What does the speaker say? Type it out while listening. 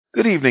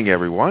Good evening,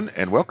 everyone,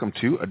 and welcome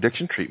to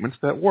Addiction Treatments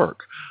That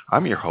Work.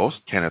 I'm your host,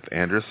 Kenneth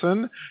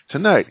Anderson.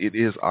 Tonight, it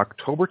is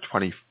October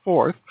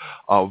 24th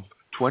of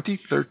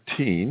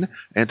 2013,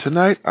 and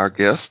tonight our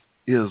guest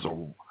is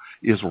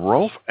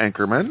Rolf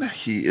Ankermann.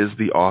 He is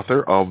the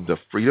author of The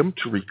Freedom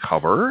to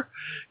Recover.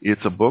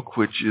 It's a book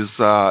which is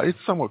it's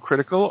somewhat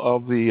critical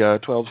of the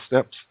 12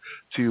 steps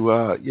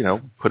to,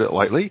 put it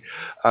lightly.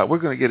 We're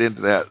going to get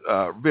into that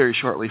very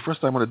shortly.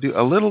 First, I'm going to do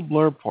a little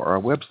blurb for our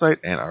website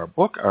and our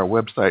book. Our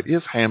website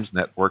is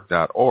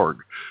hamsnetwork.org.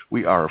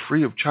 We are a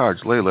free of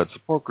charge lay-led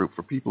support group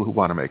for people who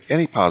want to make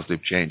any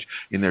positive change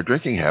in their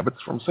drinking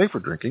habits, from safer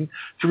drinking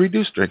to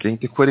reduced drinking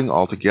to quitting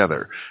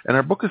altogether. And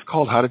our book is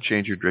called How to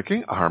Change Your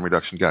Drinking, A Harm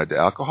Reduction Guide to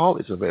Alcohol.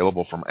 It's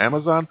available from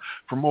Amazon.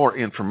 For more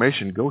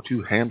information, go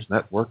to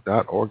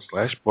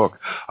hamsnetwork.org/book.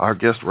 Our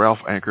guest, Rolf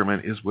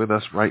Ankermann, is with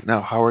us right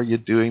now. How are you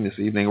doing this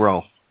evening,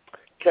 Rolf?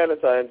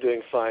 Kenneth, I am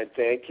doing fine,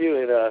 thank you,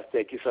 and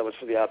thank you so much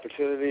for the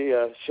opportunity,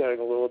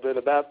 sharing a little bit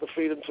about the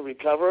freedom to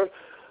recover.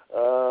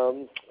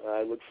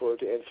 I look forward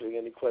to answering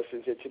any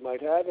questions that you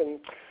might have and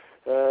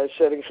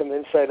shedding some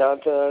insight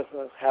onto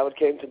how it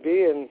came to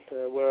be and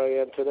where I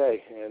am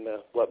today and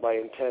what my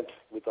intent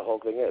with the whole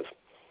thing is.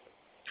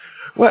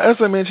 Well, as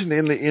I mentioned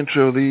in the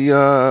intro,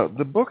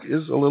 the book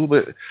is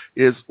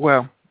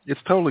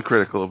it's totally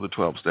critical of the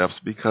 12 steps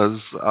because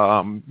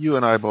you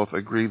and I both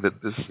agree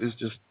that this is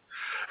just,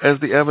 as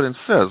the evidence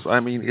says, I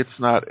mean,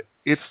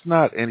 it's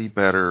not any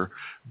better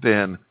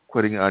than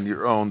quitting on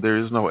your own. There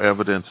is no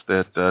evidence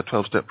that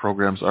 12-step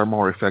programs are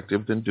more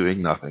effective than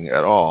doing nothing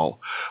at all.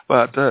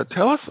 But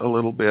tell us a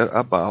little bit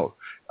about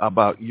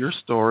your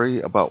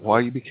story, about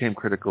why you became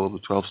critical of the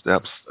 12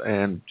 steps,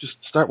 and just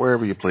start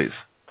wherever you please.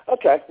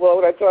 Okay. Well,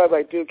 what I thought I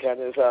might do, Ken,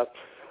 is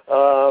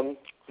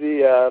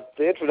the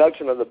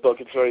introduction of the book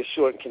is very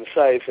short and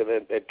concise, and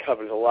it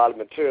covers a lot of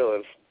material.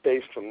 And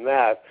based from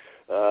that,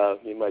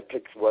 you might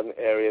pick one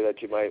area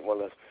that you might want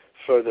to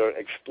further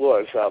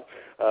explore. So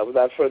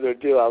without further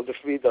ado, I'll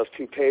just read those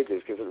 2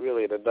 pages because it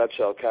really, in a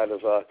nutshell, kind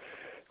of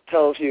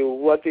tells you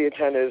what the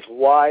intent is,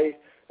 why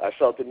I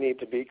felt the need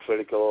to be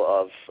critical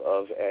of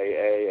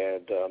AA,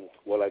 and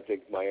what I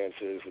think my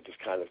answer is, which is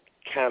kind of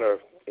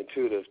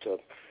counterintuitive to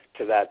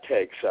that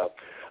take. So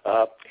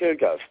here it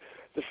goes.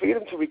 The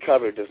Freedom to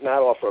Recover does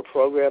not offer a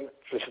program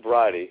for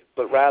sobriety,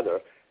 but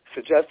rather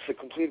suggests a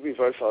complete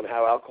reversal on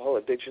how alcohol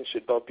addiction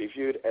should both be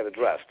viewed and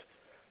addressed.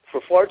 For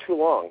far too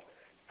long,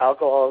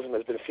 alcoholism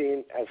has been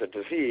seen as a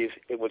disease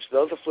in which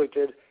those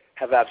afflicted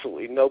have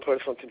absolutely no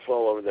personal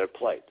control over their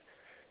plight.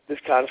 This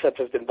concept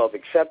has been both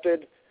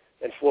accepted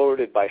and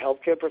forwarded by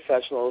healthcare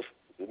professionals,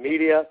 the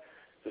media,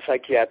 the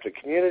psychiatric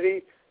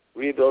community,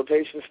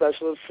 rehabilitation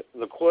specialists,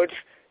 the courts,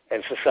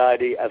 and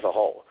society as a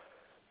whole.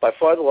 By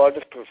far the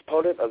largest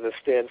proponent of this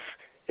stance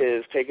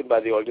is taken by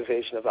the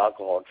Organization of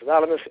Alcoholics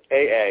Anonymous,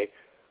 AA,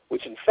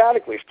 which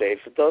emphatically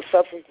states that those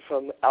suffering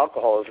from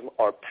alcoholism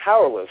are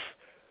powerless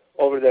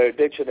over their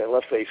addiction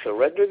unless they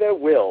surrender their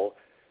will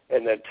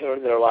and then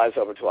turn their lives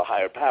over to a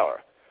higher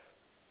power.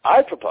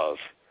 I propose,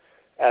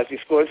 as do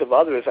scores of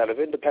others that have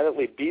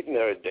independently beaten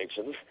their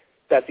addictions,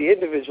 that the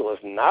individual is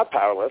not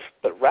powerless,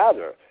 but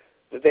rather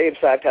that they in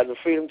fact have the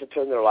freedom to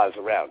turn their lives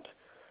around.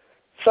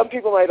 Some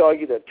people might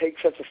argue that take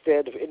such a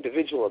stand of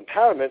individual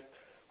empowerment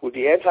would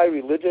be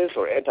anti-religious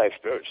or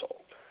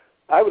anti-spiritual.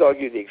 I would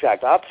argue the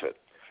exact opposite.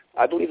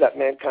 I believe that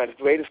mankind's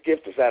greatest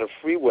gift is that of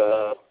free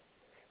will,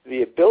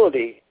 the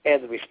ability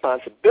and the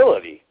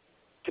responsibility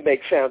to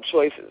make sound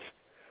choices.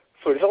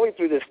 For it is only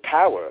through this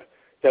power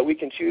that we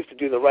can choose to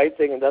do the right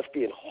thing and thus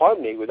be in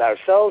harmony with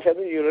ourselves and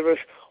the universe,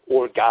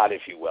 or God,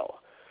 if you will.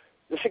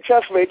 The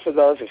success rate for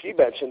those, as you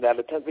mentioned, that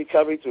attempt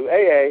recovery through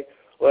AA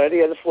or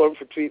any other form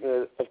for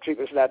treatment for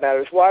that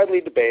matter is widely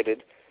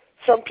debated.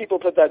 Some people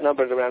put that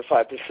number at around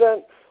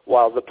 5%,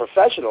 while the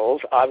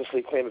professionals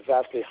obviously claim a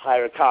vastly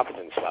higher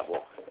competence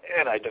level.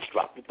 And I just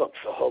dropped the book,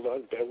 so hold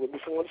on, bear with me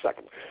for 1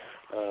 second.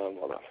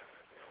 Hold on.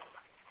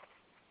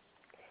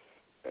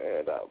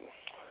 And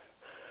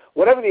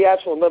whatever the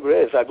actual number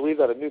is, I believe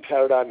that a new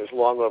paradigm is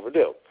long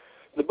overdue.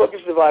 The book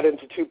is divided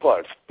into 2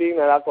 parts. Being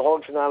that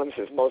Alcoholics Anonymous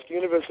is most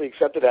universally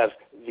accepted as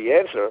the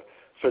answer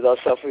for those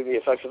suffering the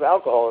effects of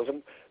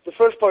alcoholism, the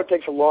first part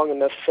takes a long and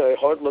necessary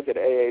hard look at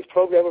AA's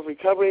program of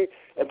recovery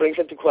and brings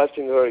into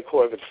question the very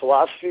core of its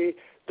philosophy,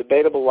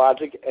 debatable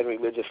logic, and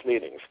religious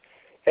leanings.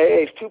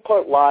 AA's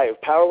 2-part lie of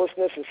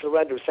powerlessness and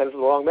surrender sends the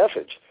wrong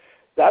message.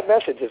 That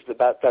message is that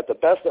the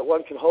best that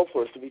one can hope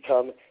for is to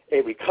become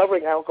a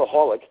recovering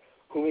alcoholic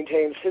who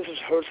maintains his or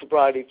her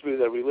sobriety through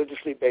their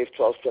religiously based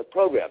 12-step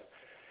program.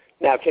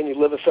 Now, can you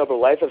live a sober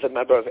life as a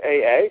member of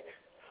AA?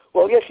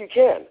 Well, yes, you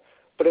can,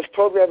 but its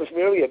program is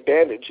merely a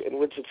bandage in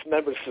which its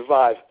members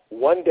survive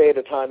one day at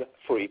a time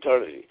for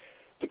eternity.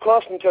 The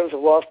cost in terms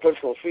of lost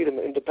personal freedom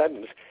and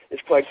independence is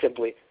quite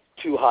simply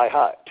too high.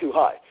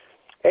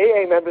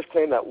 AA members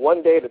claim that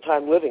one day at a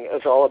time living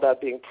is all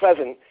about being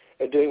present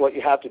and doing what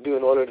you have to do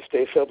in order to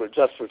stay sober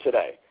just for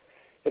today.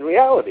 In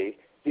reality,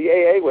 the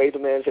AA way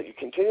demands that you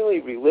continually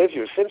relive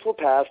your sinful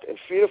past and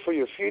fear for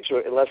your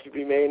future unless you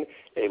remain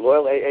a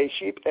loyal AA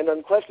sheep and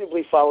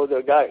unquestionably follow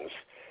their guidance.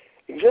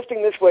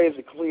 Existing this way is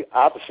the complete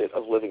opposite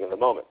of living in the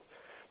moment.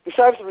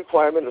 Besides the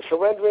requirement of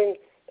surrendering,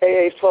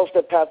 AA's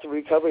 12-step path to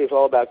recovery is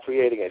all about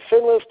creating a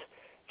sin list,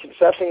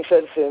 confessing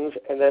said sins,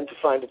 and then to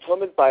find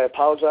atonement by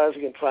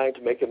apologizing and trying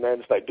to make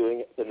amends by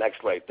doing the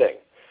next right thing.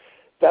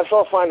 That's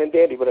all fine and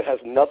dandy, but it has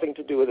nothing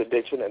to do with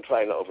addiction and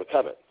trying to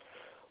overcome it.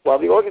 While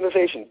the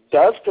organization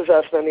does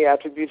possess many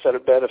attributes that are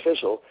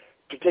beneficial,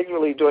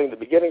 particularly during the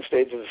beginning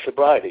stages of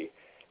sobriety,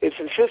 its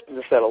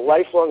insistence that a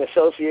lifelong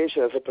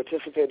association as a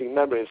participating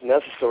member is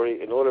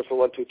necessary in order for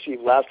one to achieve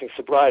lasting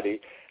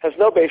sobriety has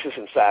no basis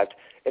in fact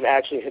and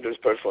actually hinders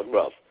personal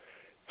growth.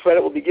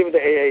 Credit will be given to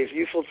AA's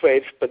useful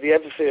traits, but the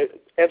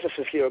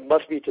emphasis here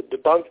must be to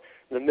debunk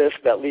the myths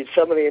that lead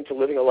somebody into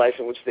living a life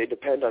in which they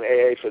depend on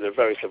AA for their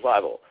very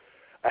survival.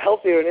 A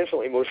healthier and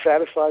infinitely more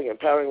satisfying and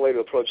empowering way to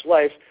approach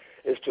life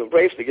is to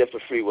embrace the gift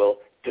of free will,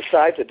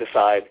 decide to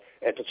decide,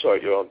 and to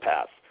chart your own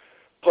path.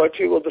 Part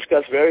 2 will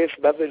discuss various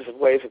methods and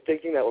ways of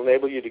thinking that will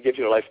enable you to give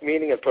your life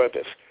meaning and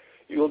purpose.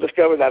 You will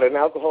discover that an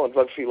alcohol and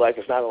drug-free life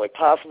is not only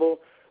possible,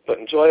 but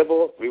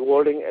enjoyable,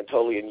 rewarding, and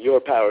totally in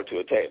your power to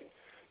attain.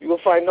 You will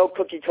find no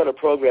cookie-cutter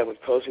program with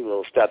cozy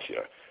little steps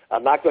here.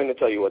 I'm not going to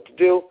tell you what to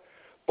do.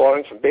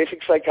 Borrowing from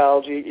basic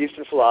psychology,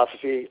 Eastern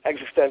philosophy,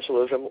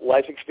 existentialism,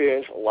 life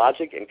experience,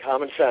 logic, and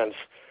common sense,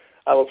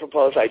 I will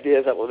propose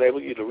ideas that will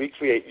enable you to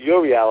recreate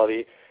your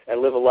reality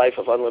and live a life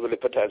of unlimited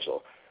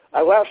potential.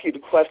 I will ask you to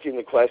question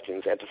the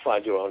questions and to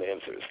find your own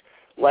answers.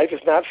 Life is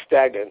not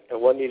stagnant, and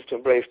one needs to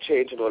embrace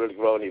change in order to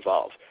grow and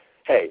evolve.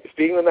 Hey, if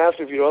being the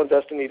master of your own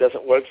destiny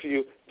doesn't work for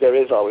you, there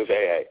is always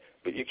AA.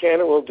 But you can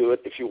and will do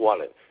it if you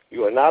want it.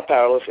 You are not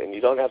powerless, and you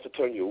don't have to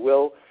turn your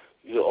will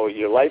or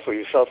your life or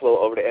your self-will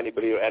over to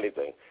anybody or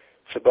anything.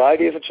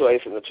 Sobriety is a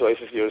choice, and the choice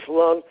is yours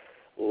alone.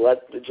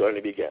 Let the journey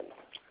begin.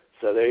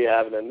 So there you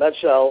have it in a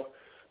nutshell,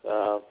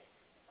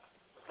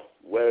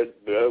 where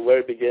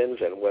it begins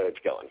and where it's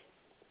going.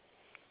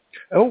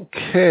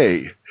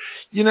 Okay.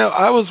 You know,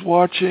 I was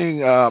watching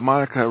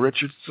Monica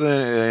Richardson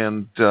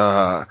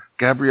and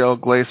Gabrielle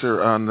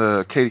Glaser on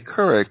the Katie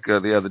Couric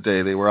the other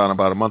day. They were on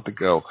about a month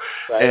ago.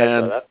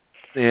 Right,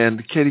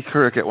 and Katie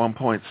Couric at one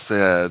point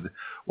said,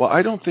 well,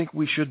 I don't think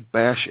we should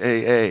bash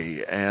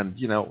AA. And,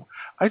 you know,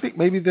 I think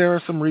maybe there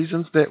are some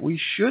reasons that we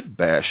should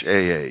bash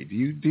AA.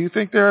 Do you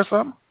think there are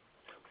some?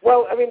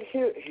 Well, I mean,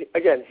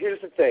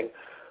 here's the thing.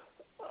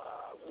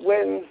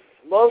 When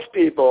most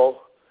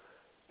people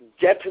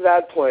get to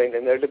that point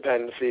in their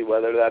dependency,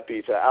 whether that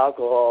be to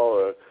alcohol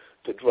or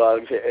to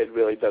drugs, it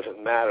really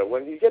doesn't matter.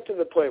 When you get to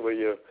the point where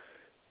you're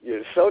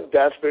so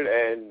desperate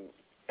and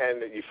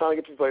you finally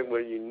get to the point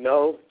where you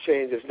know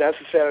change is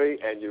necessary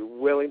and you're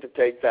willing to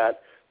take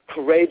that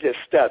courageous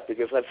step,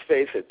 because let's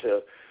face it,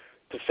 to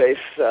face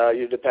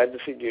your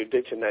dependency and your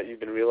addiction that you've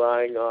been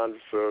relying on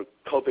for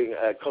coping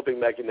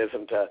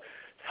mechanism to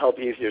help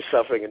ease your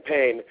suffering and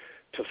pain,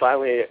 to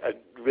finally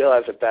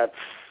realize that that's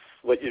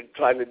what you're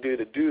trying to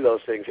do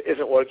those things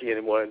isn't working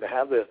anymore, and to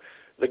have the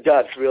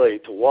guts really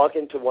to walk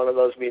into one of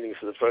those meetings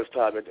for the first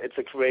time, it's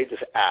a courageous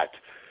act.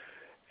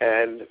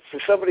 And for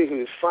somebody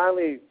who's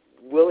finally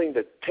willing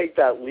to take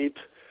that leap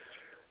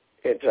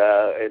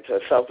into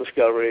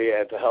self-discovery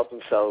and to help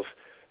themselves,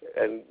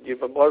 and you're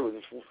bombarded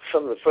with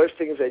some of the first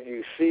things that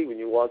you see when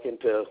you walk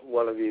into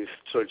one of these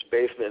church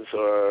basements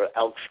or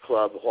Elks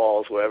Club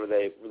halls, wherever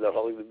they're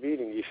holding the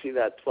meeting, you see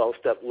that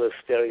 12-step list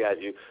staring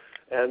at you.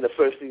 And the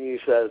first thing you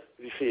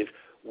see is,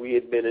 we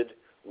admitted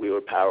we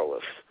were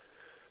powerless.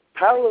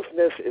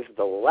 Powerlessness is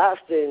the last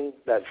thing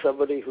that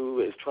somebody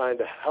who is trying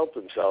to help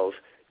themselves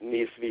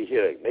needs to be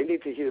hearing. They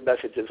need to hear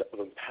messages of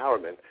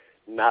empowerment,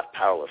 not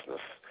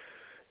powerlessness.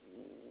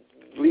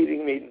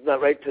 Leading me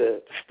right to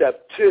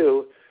step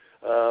 2,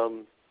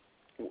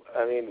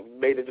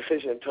 made a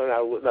decision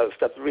to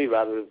step 3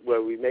 rather,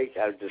 where we make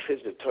our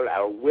decision to turn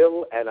our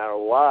will and our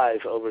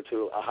lives over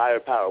to a higher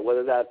power,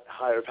 whether that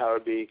higher power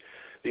be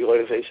the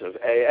organization of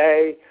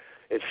AA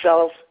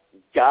itself,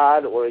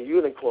 God, or a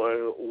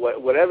unicorn,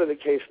 whatever the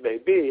case may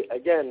be.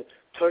 Again,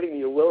 turning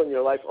your will and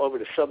your life over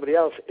to somebody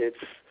else, it's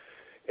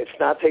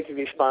not taking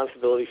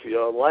responsibility for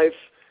your own life.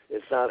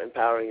 It's not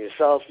empowering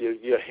yourself.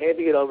 You're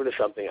handing it over to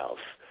something else.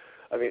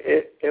 I mean,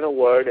 in a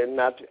word, and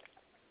not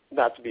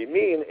to be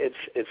mean,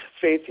 it's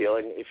faith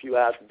healing. If you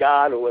ask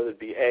God, or whether it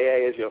be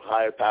AA as your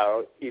higher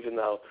power, even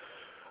though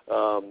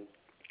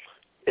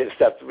in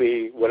step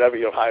 3, whatever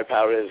your higher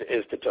power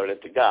is to turn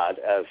it to God,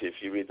 as if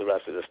you read the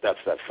rest of the steps,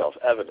 that's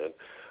self-evident.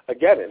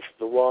 Again, it's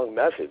the wrong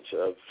message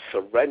of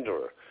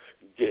surrender.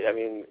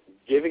 Giving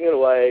it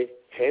away,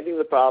 handing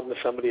the problem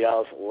to somebody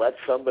else, let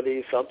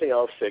something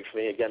else fix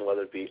me, again,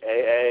 whether it be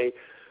AA,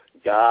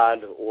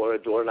 God, or a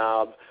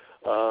doorknob.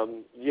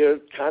 You're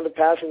kind of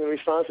passing the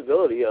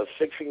responsibility of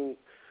fixing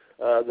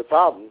the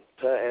problem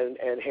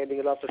and handing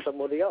it off to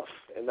somebody else,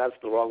 and that's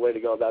the wrong way to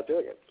go about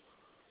doing it.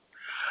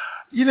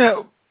 You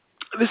know,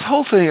 this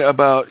whole thing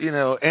about,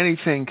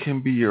 anything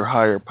can be your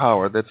higher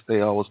power,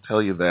 they always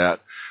tell you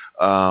that.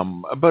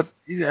 But,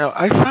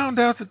 I found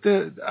out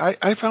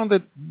I found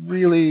that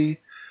really,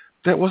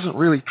 that wasn't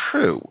really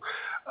true.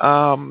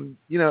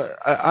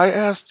 I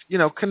asked,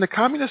 can the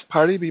Communist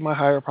Party be my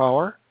higher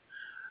power?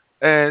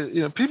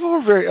 And, people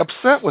were very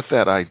upset with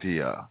that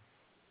idea.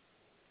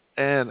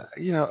 And,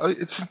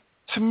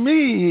 to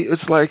me,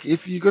 it's like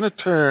if you're going to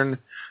turn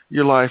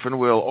your life and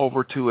will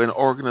over to an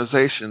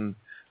organization,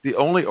 the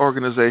only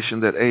organization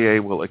that AA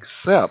will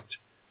accept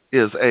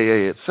is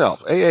AA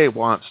itself. AA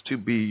wants to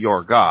be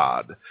your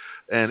God,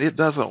 and it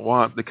doesn't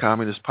want the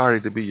Communist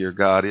Party to be your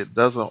God. It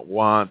doesn't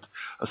want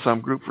some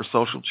group for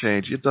social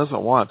change. It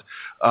doesn't want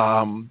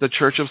the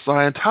Church of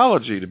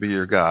Scientology to be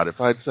your God.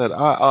 If I'd said,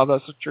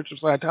 that's the Church of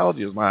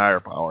Scientology is my higher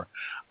power,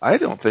 I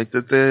don't think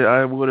that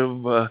I would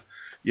have,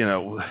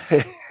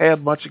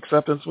 had much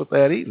acceptance with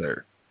that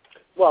either.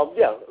 Well,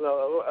 yeah,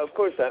 no, of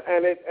course not.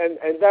 And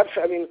that's,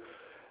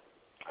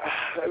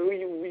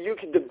 you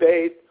can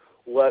debate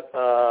what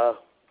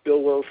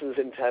Bill Wilson's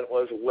intent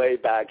was way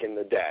back in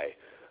the day.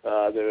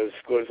 There's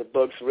scores of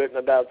books written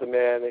about the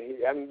man.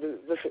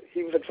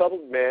 He was a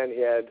troubled man.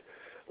 He had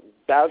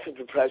bouts of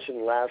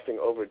depression lasting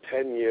over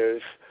 10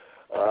 years.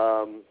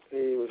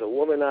 He was a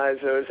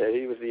womanizer. So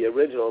he was the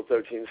original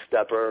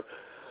 13-stepper.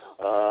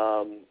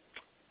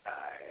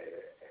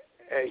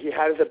 He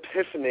had his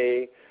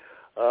epiphany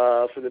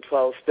for the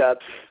 12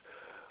 steps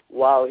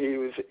while he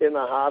was in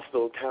a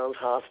hospital, Towns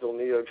Hospital,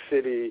 New York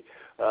City,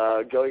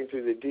 going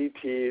through the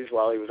DTs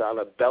while he was on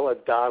a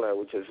belladonna,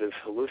 which is this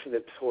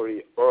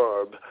hallucinatory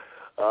herb,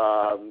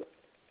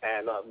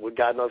 and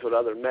God knows what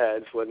other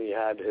meds, when he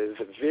had his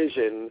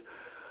vision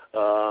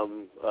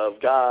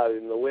of God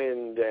in the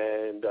wind,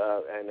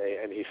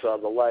 and he saw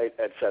the light,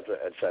 et cetera,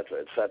 et cetera,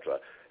 et cetera.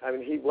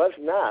 He was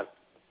not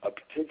a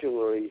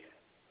particularly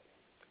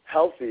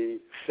healthy,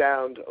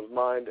 sound of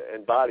mind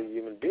and body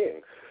human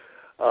being.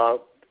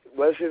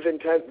 Was his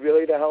intent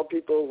really to help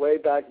people way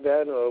back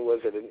then, or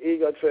was it an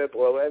ego trip?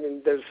 Or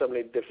there's so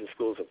many different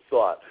schools of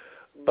thought.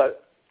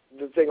 But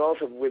the thing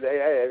also with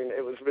AA,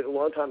 it was written a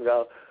long time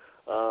ago.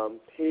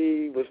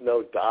 He was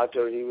no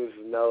doctor. He was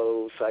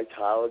no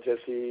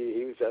psychologist.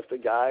 He was just a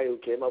guy who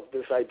came up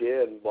with this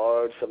idea and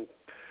borrowed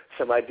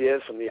some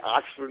ideas from the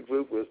Oxford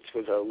group, which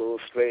was a little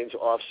strange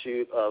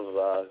offshoot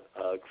of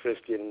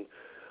Christian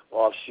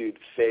offshoot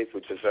faith,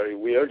 which was very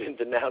weird and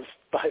denounced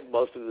by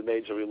most of the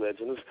major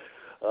religions.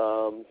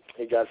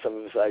 He got some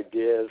of his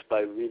ideas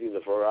by reading The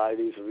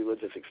Varieties of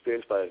Religious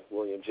Experience by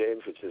William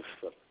James, which is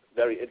a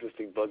very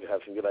interesting book. It has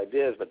some good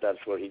ideas, but that's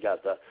where he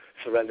got the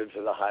surrender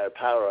to the higher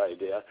power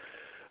idea.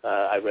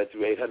 I read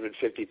through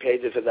 850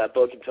 pages of that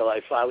book until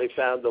I finally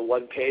found the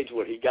one page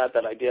where he got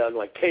that idea on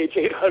page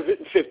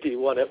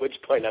 851, at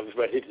which point I was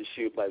ready to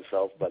shoot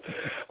myself. But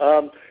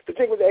the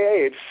thing with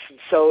AA, it's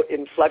so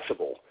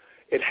inflexible.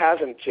 It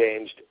hasn't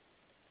changed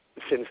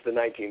since the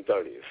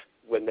 1930s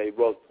when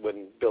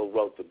Bill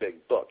wrote the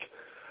big book.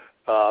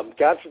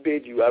 God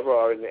forbid you ever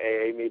are in an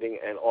AA meeting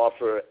and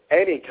offer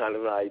any kind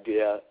of an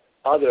idea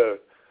other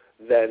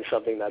than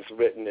something that's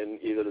written in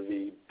either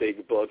the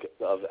big book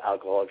of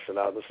Alcoholics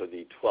Anonymous or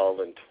the 12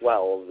 and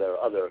 12. There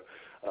are other,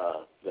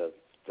 the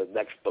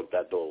next book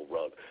that Bill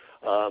wrote.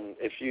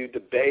 If you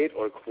debate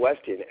or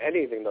question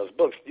anything in those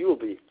books, you will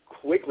be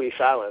quickly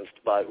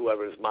silenced by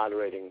whoever is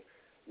moderating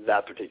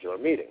that particular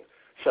meeting.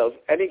 So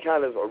any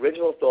kind of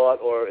original thought,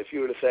 or if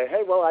you were to say,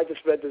 hey, well, I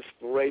just read this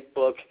great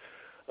book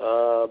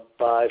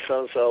by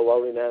so-and-so,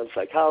 well-renowned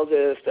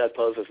psychologist that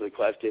poses the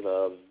question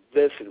of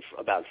this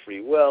about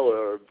free will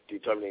or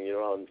determining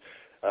your own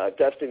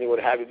destiny, what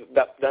have you.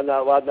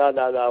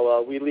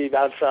 No. We leave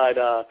outside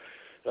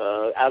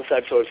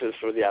sources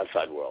for the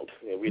outside world.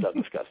 We don't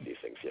discuss these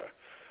things here.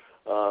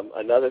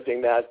 Another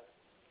thing that,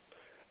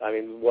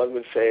 one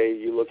would say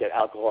you look at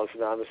Alcoholics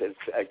Anonymous, it's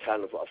a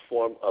kind of a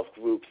form of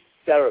group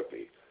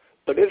therapy.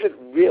 But is it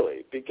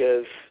really?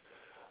 Because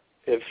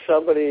if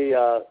somebody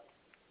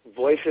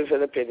voices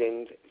an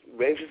opinion,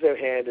 raises their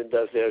hand and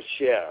does their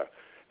share,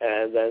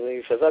 and then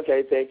he says,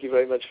 okay, thank you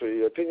very much for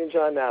your opinion,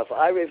 John. Now, if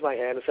I raise my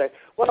hand and say,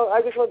 well,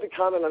 I just want to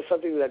comment on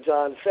something that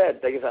John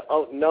said, they can say,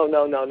 oh, no.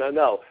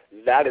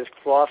 That is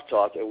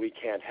crosstalk, and we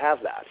can't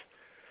have that.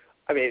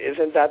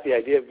 Isn't that the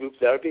idea of group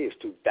therapy, is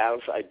to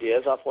bounce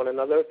ideas off one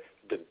another,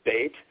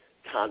 debate,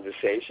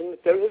 conversation?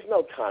 There is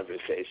no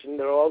conversation.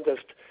 They're all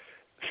just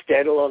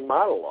standalone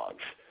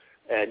monologues,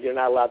 and you're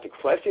not allowed to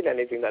question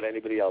anything that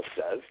anybody else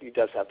says. You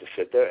just have to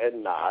sit there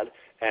and nod,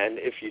 and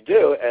if you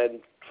do, and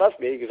trust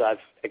me, because I've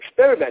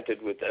experimented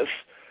with this,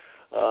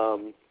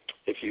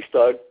 if you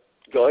start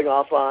going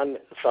off on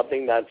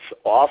something that's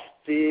out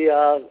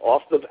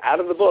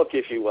of the book,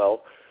 if you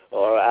will,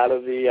 or out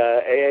of the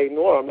AA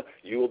norm,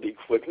 you will be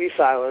quickly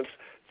silenced.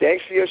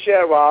 Thanks for your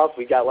share, Rolf.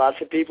 We got lots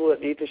of people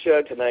that need to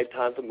share tonight.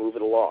 Time to move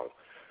it along.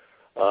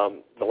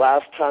 The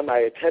last time I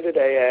attended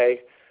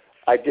AA,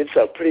 I did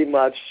so pretty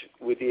much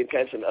with the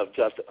intention of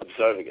just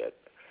observing it.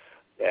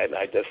 And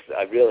I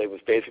really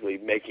was basically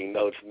making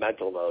notes,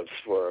 mental notes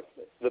for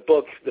the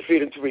book. The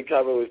Freedom to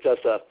Recover was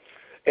just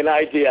an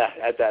idea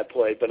at that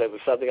point, but it was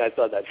something I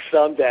thought that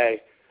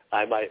someday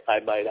I might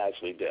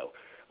actually do.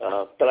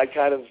 But I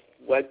kind of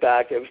went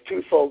back. It was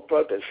twofold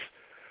purpose.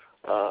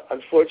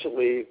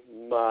 Unfortunately,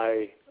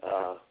 my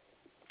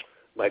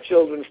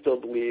children still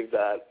believe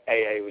that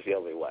AA was the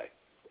only way.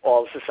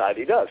 All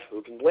society does.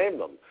 Who can blame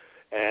them?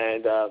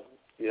 And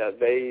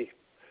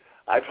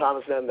I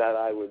promised them that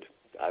I would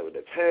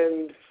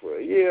attend for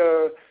a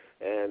year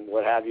and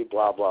what have you,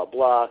 blah, blah,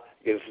 blah,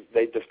 because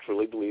they just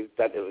truly believed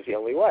that it was the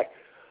only way.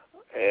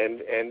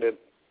 And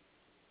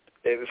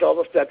it was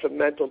almost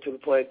detrimental to the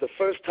point. The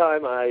first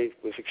time I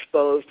was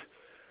exposed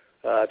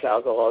to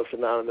Alcoholics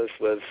Anonymous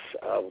was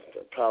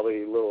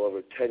probably a little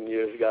over 10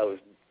 years ago. It was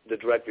the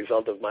direct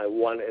result of my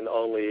one and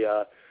only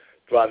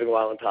driving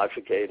while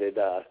intoxicated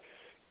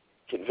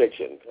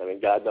conviction. I mean,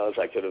 God knows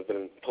I could have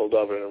been pulled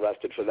over and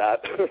arrested for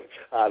that.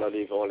 I don't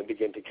even want to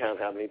begin to count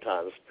how many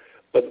times.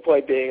 But the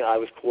point being, I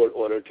was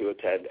court-ordered to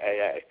attend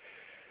AA.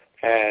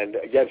 And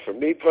again, for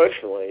me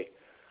personally,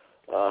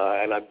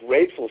 and I'm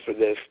grateful for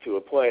this to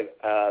a point,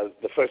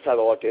 the first time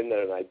I walked in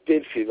there and I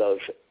did see those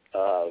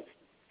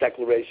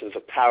declarations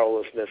of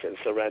powerlessness and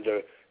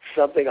surrender,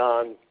 something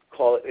on,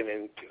 call it an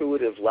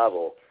intuitive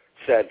level,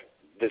 said,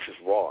 this is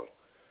wrong.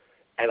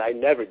 And I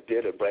never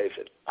did embrace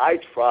it. I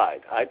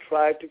tried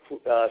to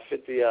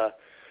fit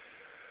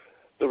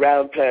the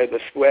round peg, the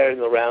square in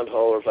the round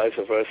hole, or vice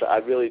versa. I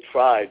really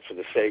tried for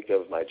the sake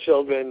of my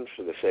children,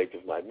 for the sake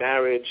of my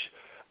marriage.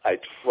 I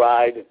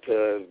tried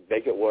to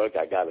make it work.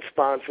 I got a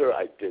sponsor.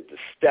 I did the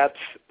steps,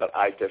 but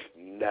I just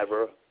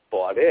never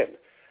bought in.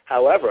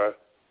 However,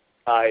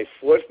 I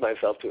forced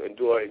myself to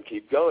endure and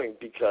keep going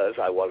because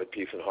I wanted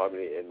peace and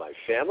harmony in my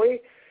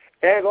family,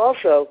 and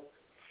also,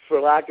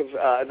 for lack of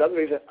another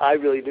reason, I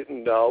really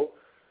didn't know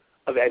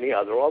of any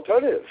other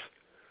alternatives.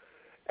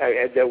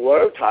 And there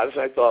were times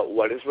I thought,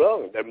 what is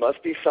wrong? There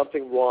must be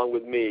something wrong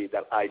with me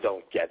that I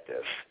don't get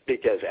this.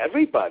 Because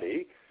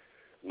everybody,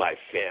 my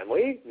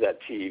family, the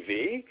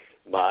TV,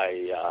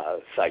 my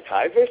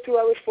psychiatrist who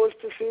I was forced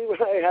to see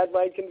when I had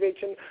my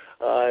conviction,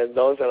 and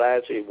those that I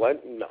actually went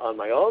on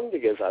my own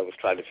because I was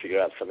trying to figure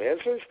out some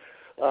answers,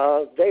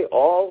 they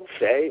all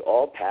say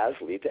all paths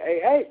lead to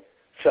AA.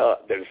 So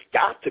there's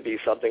got to be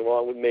something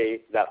wrong with me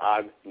that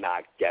I'm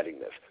not getting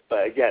this.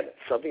 But again,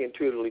 something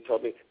intuitively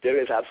told me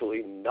there is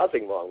absolutely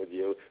nothing wrong with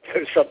you.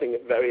 There's something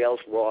very else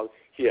wrong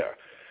here.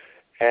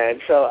 And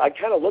so I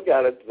kind of look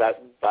at it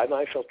that by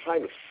myself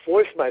trying to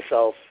force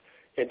myself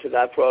into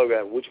that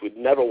program, which would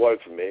never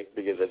work for me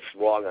because it's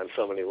wrong on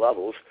so many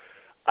levels,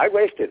 I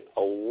wasted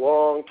a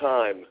long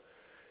time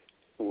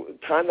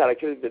that I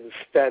could have been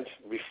spent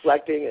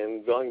reflecting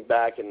and going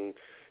back and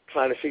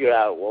trying to figure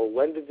out, well,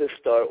 when did this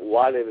start?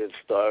 Why did it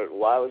start?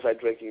 Why was I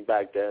drinking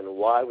back then?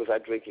 Why was I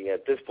drinking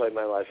at this point in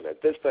my life and at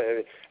this point?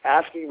 And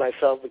asking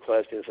myself the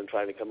questions and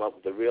trying to come up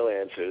with the real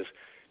answers,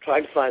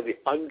 trying to find the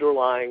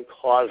underlying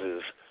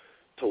causes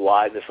to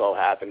why this all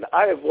happened.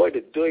 I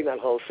avoided doing that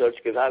whole search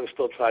because I was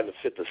still trying to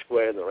fit the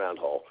square in the round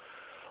hole.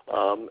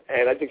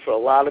 And I think for a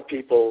lot of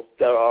people,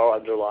 there are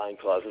underlying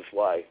causes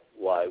why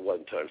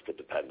one turns to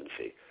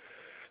dependency.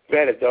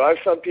 Granted, there are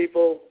some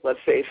people, let's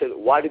face it,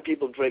 why do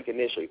people drink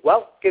initially?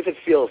 Well, because it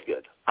feels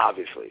good,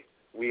 obviously.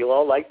 We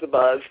all like the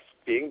buzz.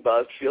 Being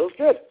buzzed feels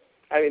good.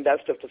 I mean,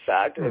 that's just a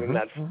fact. I mean,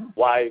 that's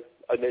why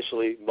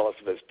initially most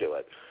of us do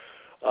it.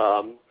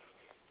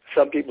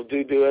 Some people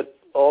do it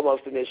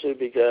almost initially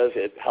because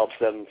it helps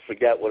them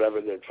forget whatever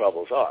their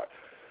troubles are.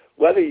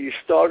 Whether you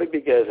started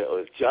because it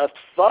was just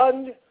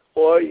fun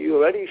or you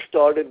already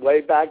started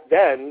way back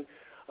then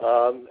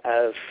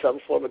as some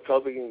form of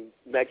coping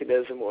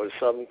mechanism or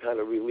some kind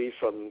of relief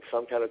from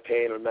some kind of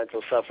pain or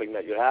mental suffering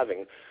that you're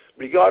having,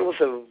 regardless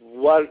of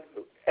what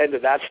end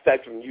of that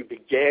spectrum you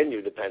began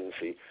your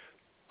dependency,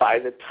 by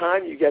the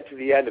time you get to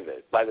the end of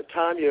it, by the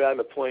time you're at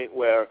a point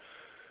where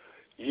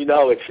you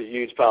know it's a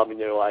huge problem in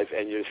your life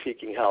and you're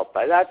seeking help,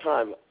 by that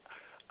time,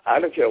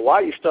 I don't care why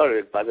you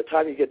started, by the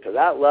time you get to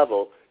that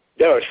level,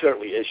 there are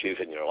certainly issues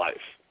in your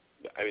life.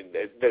 I mean,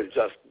 there's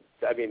just,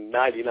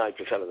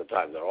 99% of the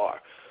time there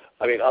are.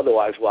 I mean,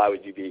 otherwise, why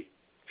would you be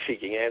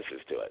seeking answers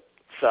to it?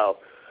 So,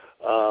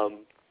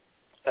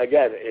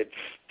 again,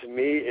 to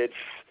me,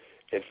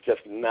 it's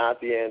just not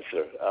the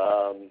answer.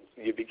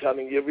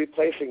 You're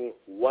replacing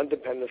one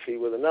dependency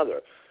with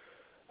another.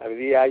 I mean,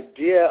 the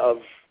idea of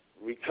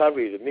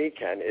recovery to me,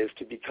 Ken, is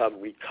to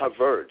become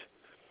recovered.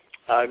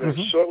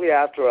 Shortly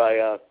after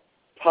I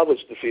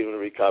published The Freedom to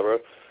Recover,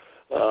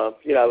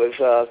 it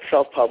was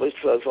self-published,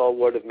 so it's all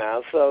word of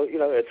mouth. So,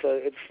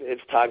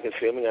 it's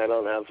time-consuming. I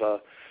don't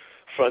have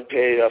front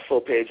page,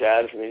 full-page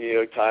ads in the New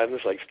York Times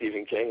like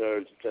Stephen King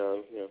or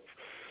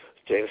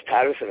James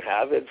Patterson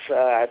have.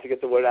 I had to get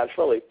the word out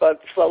slowly,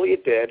 but slowly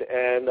it did,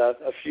 and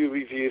a few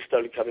reviews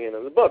started coming in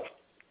on the book.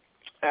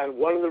 And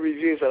one of the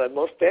reviews that I'm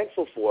most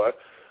thankful for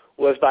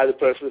was by the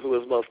person who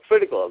was most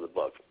critical of the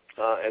book,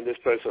 and this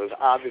person was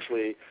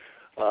obviously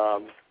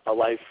a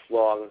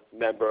lifelong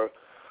member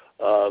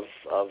of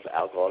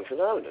Alcoholics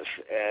Anonymous.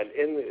 And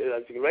in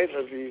the right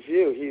of the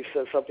review, he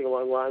said something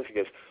along the lines, he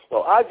goes,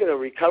 well, I've been a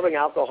recovering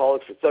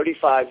alcoholic for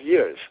 35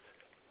 years.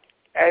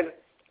 And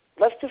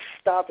let's just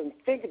stop and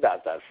think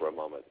about that for a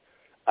moment.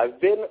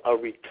 I've been a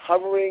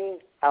recovering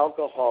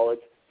alcoholic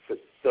for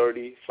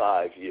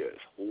 35 years,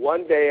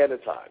 one day at a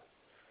time.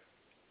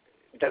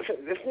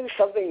 Isn't there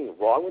something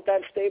wrong with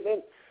that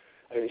statement?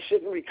 I mean,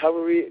 shouldn't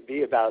recovery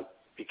be about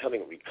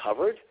becoming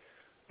recovered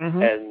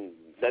and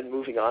then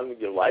moving on with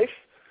your life?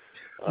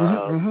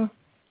 Mm-hmm.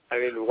 I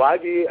mean, why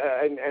do you,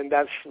 and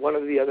that's one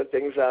of the other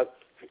things that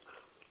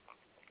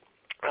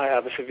I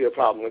have a severe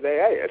problem with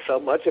AA. So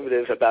much of it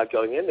is about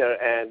going in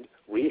there and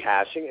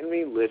rehashing and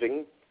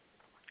reliving,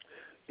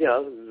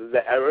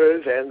 the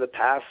errors and the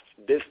past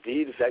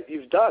misdeeds that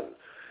you've done.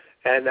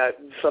 And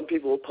some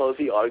people will pose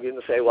the argument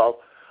and say, well,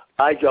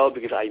 I go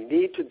because I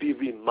need to be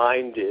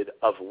reminded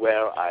of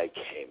where I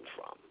came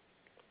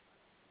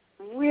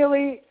from.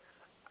 Really?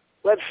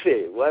 Let's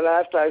see.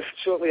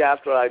 Shortly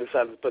after I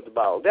decided to put the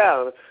bottle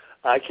down,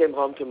 I came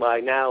home to my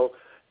now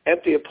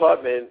empty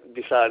apartment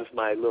besides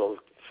my little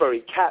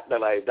furry cat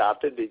that I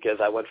adopted, because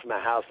I went from a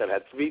house that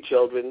had 3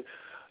 children,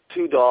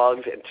 2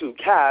 dogs, and 2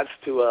 cats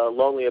to a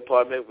lonely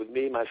apartment with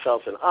me,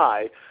 myself, and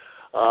I.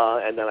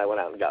 And then I went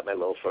out and got my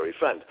little furry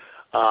friend.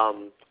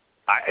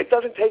 It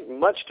doesn't take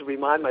much to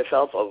remind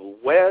myself of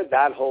where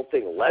that whole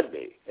thing led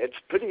me. It's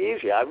pretty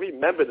easy. I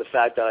remember the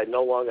fact that I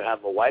no longer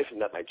have a wife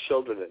and that my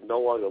children no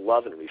longer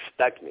love and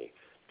respect me.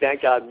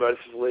 Thank God,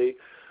 mercifully,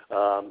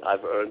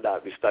 I've earned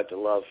that respect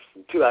and love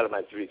from 2 out of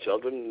my 3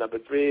 children. Number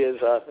 3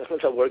 is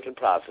a work in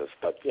process,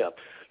 but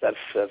that's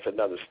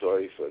another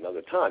story for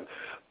another time.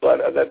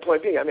 But the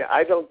point being, I mean,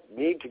 I don't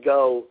need to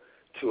go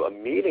to a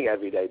meeting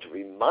every day to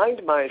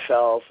remind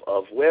myself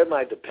of where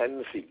my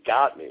dependency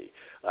got me.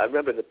 I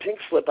remember the pink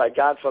slip I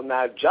got from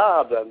that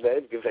job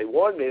because they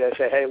warned me. They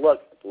say, hey,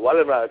 look, one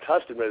of our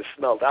customers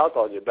smelled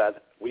alcohol in your breath.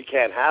 We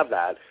can't have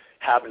that.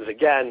 Happens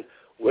again,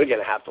 we're going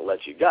to have to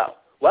let you go.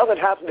 Well, it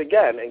happened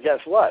again, and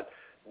guess what?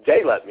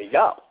 They let me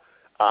go.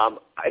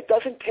 It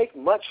doesn't take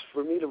much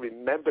for me to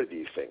remember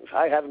these things.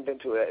 I haven't been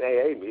to an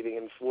AA meeting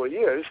in 4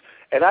 years,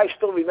 and I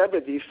still remember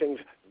these things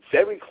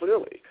very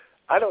clearly.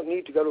 I don't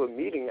need to go to a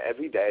meeting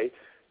every day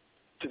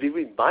to be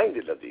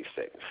reminded of these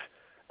things.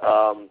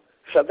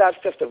 So that's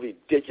just a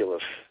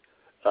ridiculous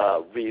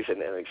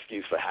reason and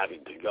excuse for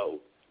having to go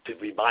to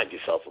remind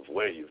yourself of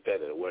where you've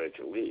been and where it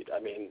can lead. I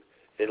mean,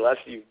 unless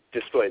you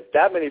destroyed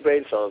that many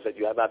brain cells that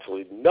you have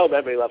absolutely no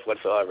memory left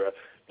whatsoever,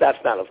 that's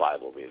not a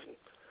viable reason.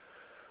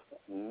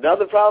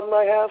 Another problem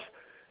I have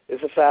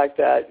is the fact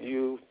that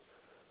you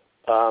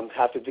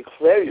have to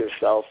declare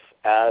yourself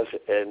as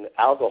an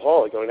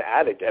alcoholic or an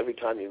addict every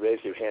time you raise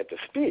your hand to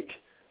speak.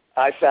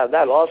 I found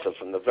that also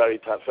from the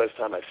very first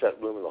time I set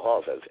room in the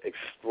halls as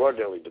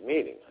extraordinarily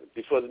demeaning.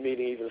 Before the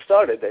meeting even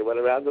started, they went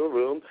around the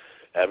room.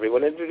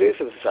 Everyone introduced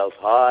themselves.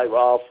 Hi,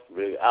 Rolf,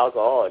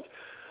 alcoholic.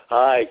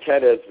 Hi,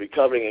 Kenneth,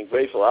 recovering and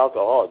grateful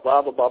alcoholic,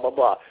 blah, blah, blah, blah,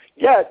 blah.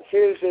 Yet,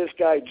 here's this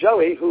guy,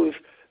 Joey, who's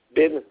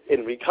been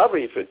in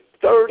recovery for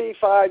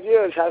 35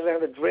 years, hasn't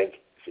had a drink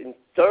in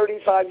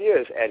 35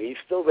 years, and he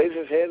still raises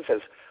his hand and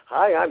says,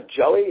 hi, I'm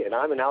Joey, and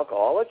I'm an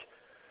alcoholic.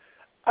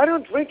 I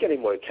don't drink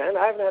anymore, Ken.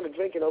 I haven't had a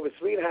drink in over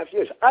 3.5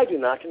 years. I do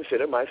not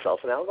consider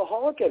myself an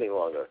alcoholic any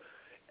longer.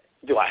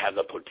 Do I have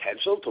the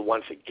potential to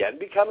once again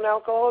become an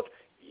alcoholic?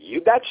 You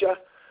betcha.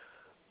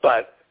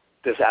 But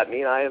does that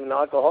mean I am an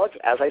alcoholic?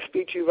 As I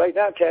speak to you right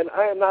now, Ken,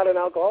 I am not an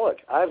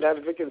alcoholic. I haven't had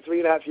a drink in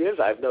 3.5 years.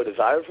 I have no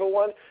desire for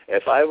one.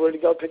 If I were to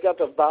go pick up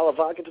a bottle of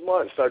vodka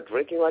tomorrow and start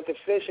drinking like a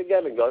fish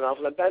again and going off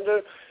on a bender,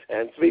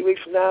 and 3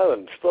 weeks from now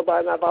I'm still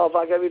buying that bottle of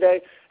vodka every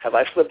day, have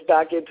I slipped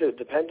back into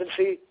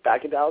dependency,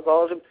 back into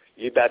alcoholism?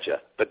 You betcha.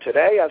 But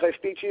today, as I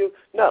speak to you,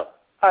 no,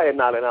 I am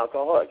not an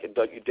alcoholic, and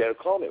don't you dare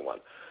call me one.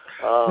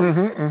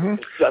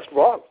 It's just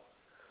wrong.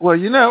 Well,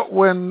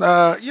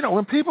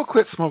 when people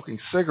quit smoking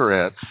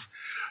cigarettes,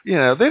 they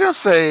don't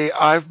say,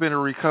 I've been a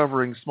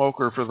recovering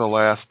smoker for the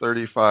last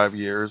 35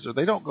 years, or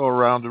they don't go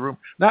around the room.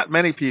 Not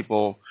many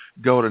people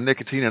go to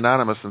Nicotine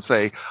Anonymous and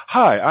say,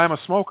 hi, I'm a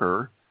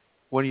smoker,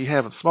 when you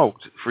haven't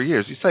smoked for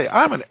years. You say,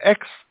 I'm an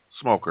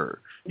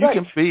ex-smoker. You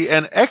can be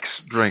an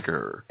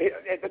ex-drinker.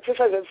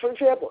 For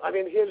example, I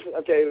mean,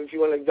 if you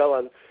want to go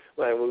on,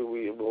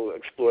 we will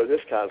explore this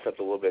concept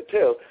a little bit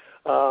too.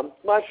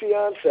 My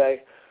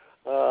fiance,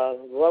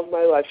 love of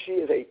my life, she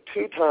is a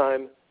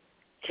 2-time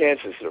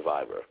cancer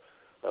survivor.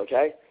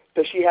 Okay?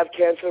 Does she have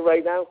cancer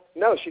right now?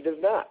 No, she does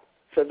not.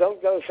 So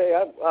don't go say,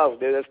 oh,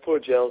 there's poor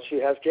Jill, she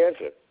has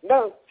cancer.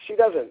 No, she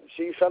doesn't.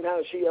 She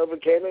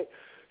overcame it.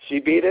 She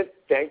beat it,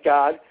 thank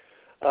God.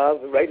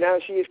 Right now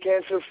she is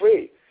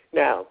cancer-free.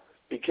 Now,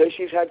 because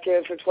she's had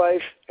cancer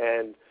twice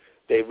and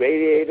they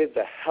radiated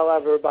the hell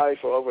out of her body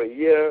for over a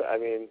year, I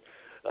mean,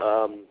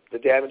 the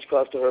damage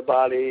caused to her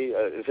body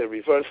is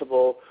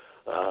irreversible.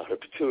 Her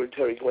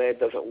pituitary gland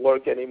doesn't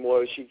work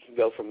anymore. She can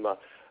go from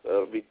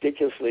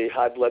ridiculously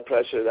high blood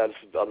pressure that's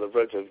on the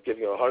verge of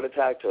giving her a heart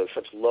attack to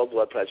such low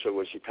blood pressure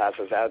where she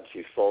passes out.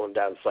 She's fallen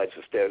down flights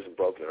of stairs and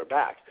broken her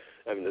back.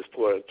 I mean, this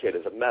poor kid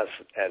is a mess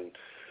and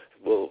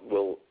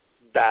will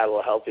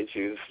battle health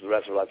issues the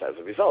rest of her life as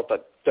a result.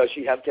 But does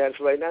she have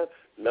cancer right now?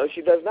 No,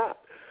 she does not.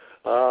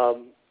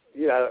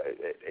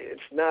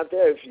 It's not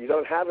there. If you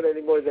don't have it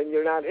anymore, then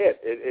you're not it.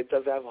 It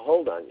doesn't have a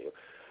hold on you.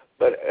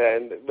 But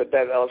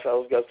that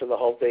also goes to the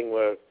whole thing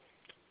where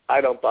I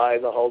don't buy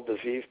the whole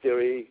disease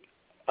theory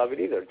of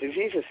it either.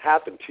 Diseases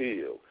happen to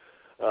you.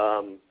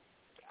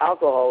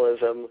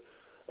 Alcoholism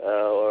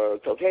or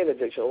cocaine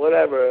addiction or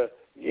whatever,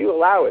 you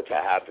allow it to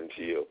happen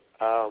to you.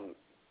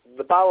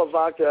 the bottle of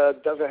vodka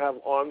doesn't have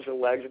arms and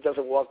legs. It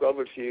doesn't walk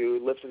over to you,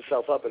 lift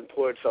itself up, and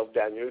pour itself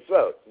down your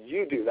throat.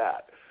 You do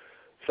that.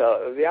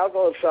 So the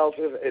alcohol itself,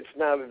 it's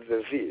not a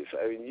disease.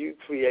 I mean, you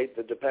create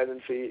the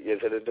dependency. Is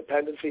it a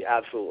dependency?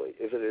 Absolutely.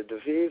 Is it a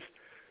disease?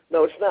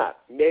 No, it's not.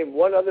 Name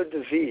one other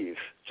disease,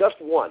 just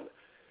one,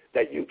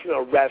 that you can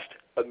arrest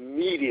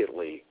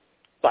immediately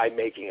by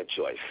making a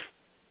choice.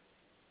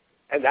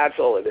 And that's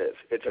all it is.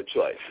 It's a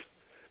choice.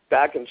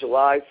 Back in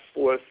July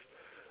 4th,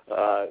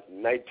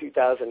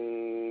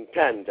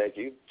 2010, thank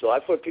you, July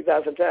 4th,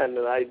 2010,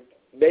 and I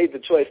made the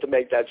choice to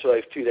make that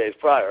choice 2 days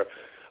prior,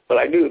 but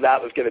I knew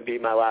that was going to be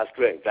my last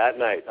drink. That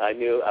night, I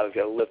knew I was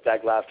going to lift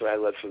that glass to my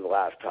lips for the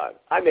last time.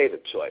 I made a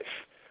choice,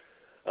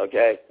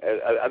 okay?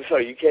 I'm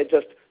sorry, you can't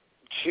just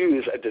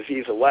choose a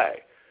disease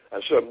away.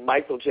 I'm sure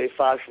Michael J.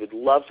 Fox would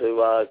love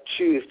to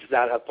choose to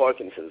not have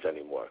Parkinson's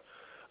anymore.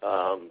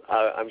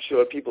 I'm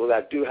sure people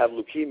that do have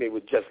leukemia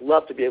would just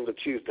love to be able to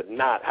choose to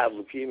not have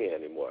leukemia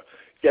anymore.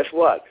 Guess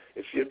what?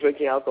 If you're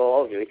drinking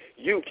alcohol,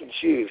 you can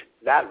choose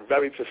that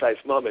very precise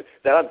moment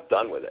that I'm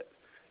done with it.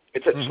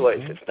 It's a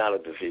choice. It's not a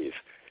disease.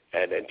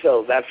 And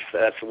until that's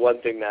one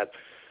thing that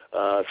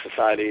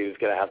society is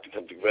going to have to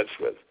come to grips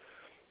with.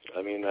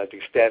 I mean, I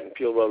think Stanton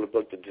Peele wrote a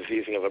book, The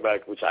Diseasing of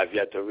America, which I've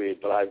yet to read,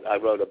 but I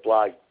wrote a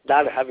blog,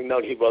 not having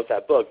known he wrote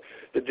that book,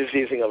 The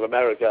Diseasing of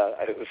America.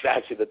 It was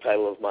actually the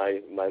title of my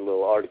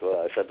little article.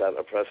 I sent out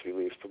a press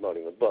release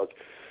promoting the book.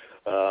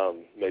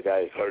 Maybe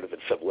I heard of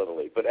it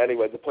subliminally. But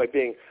anyway, the point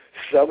being,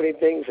 so many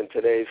things in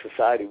today's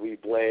society we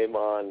blame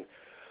on,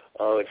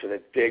 it's an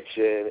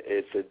addiction,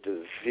 it's a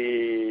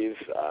disease,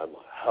 I'm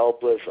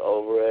helpless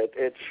over it.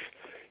 It's,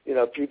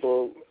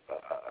 people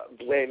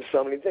blame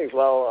so many things.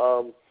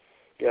 Well,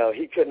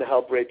 he couldn't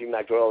help raping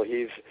that girl.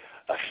 He's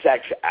a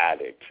sex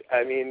addict.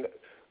 I mean,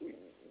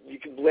 you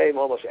can blame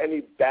almost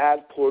any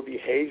bad, poor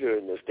behavior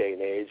in this day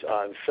and age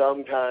on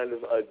some kind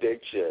of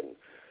addiction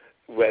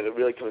when it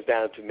really comes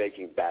down to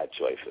making bad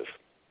choices.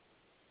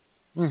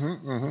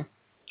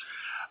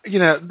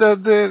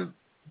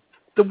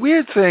 The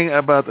weird thing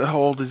about the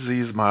whole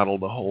disease model,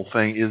 the whole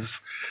thing, is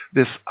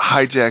this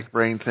hijacked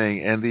brain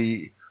thing and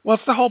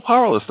it's the whole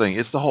powerless thing.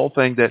 It's the whole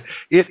thing that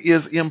it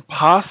is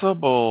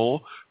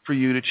impossible for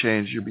you to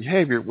change your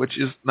behavior, which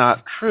is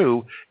not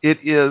true. It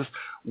is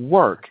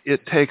work.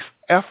 It takes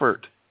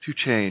effort to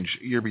change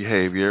your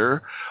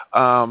behavior.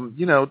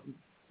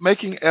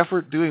 Making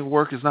effort doing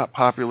work is not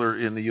popular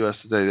in the U.S.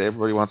 today.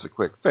 Everybody wants a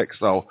quick fix.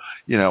 So,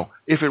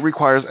 if it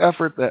requires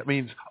effort, that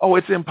means,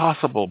 it's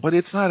impossible. But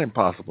it's not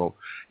impossible.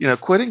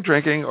 Quitting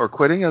drinking or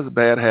quitting as a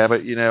bad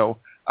habit,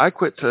 I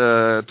quit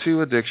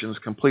 2 addictions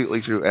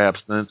completely through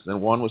abstinence,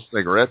 and one was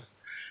cigarettes,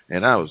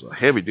 and I was a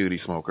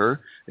heavy-duty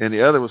smoker, and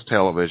the other was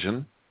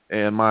television.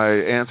 And my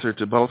answer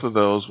to both of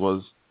those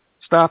was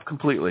stop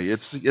completely.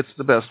 It's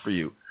the best for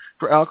you.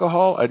 For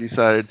alcohol, I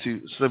decided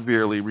to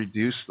severely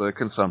reduce the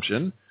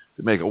consumption,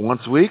 to make it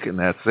once a week, and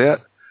that's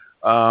it.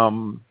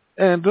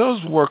 And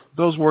those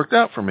worked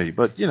out for me.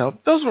 But,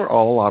 those were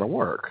all a lot of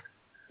work.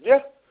 Yeah,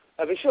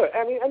 I mean, sure.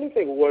 I mean,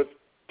 anything worth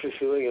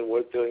pursuing and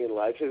worth doing in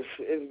life it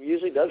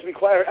usually does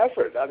require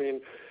effort. I mean,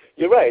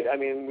 you're right. I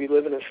mean, we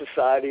live in a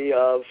society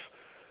of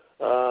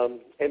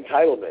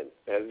entitlement.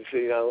 And,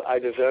 I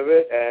deserve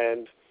it,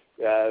 and,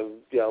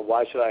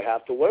 why should I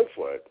have to work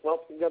for it?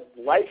 Well,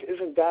 life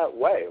isn't that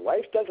way.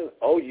 Life doesn't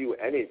owe you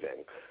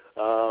anything.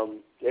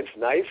 It's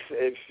nice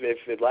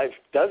if life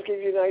does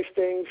give you nice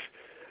things.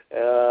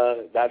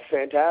 That's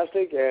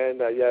fantastic. And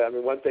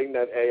one thing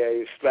that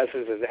AA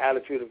stresses is the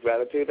attitude of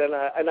gratitude,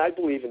 and I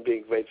believe in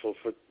being grateful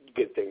for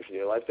good things in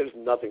your life. There's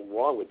nothing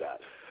wrong with that.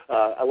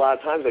 A lot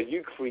of times,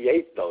 you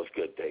create those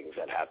good things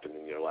that happen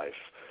in your life.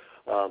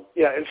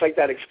 It's like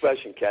that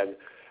expression, Ken.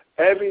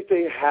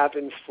 Everything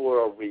happens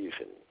for a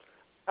reason.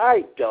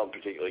 I don't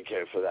particularly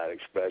care for that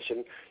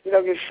expression,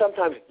 because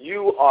sometimes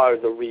you are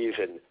the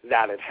reason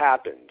that it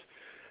happened.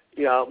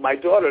 My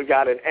daughter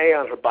got an A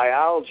on her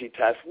biology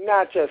test,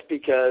 not just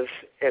because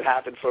it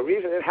happened for a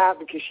reason. It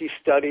happened because she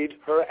studied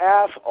her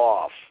ass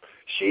off.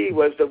 She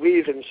was the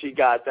reason she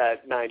got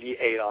that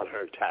 98 on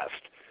her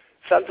test.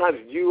 Sometimes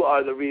you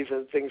are the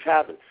reason things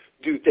happen.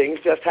 Do things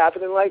just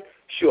happen in life?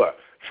 Sure.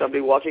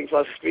 Somebody walking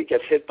across the street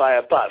gets hit by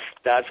a bus.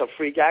 That's a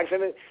freak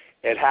accident.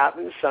 It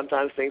happens.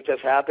 Sometimes things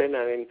just happen.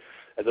 I mean,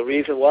 the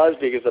reason was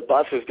because the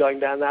bus was going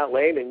down that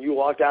lane and you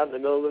walked out in the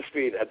middle of the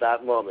street at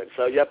that moment.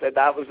 So,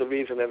 that was the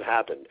reason it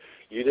happened.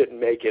 You didn't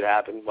make it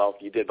happen. Well,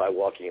 you did by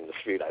walking in the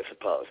street, I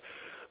suppose.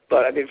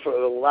 But, I mean, for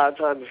a lot of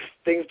times,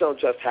 things don't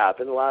just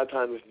happen. A lot of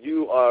times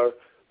you are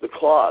the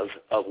cause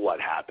of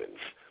what happens.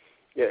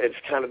 It's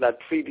kind of that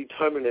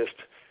predeterminist,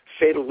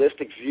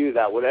 fatalistic view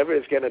that whatever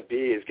is going to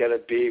be,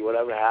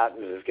 whatever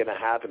happens is going to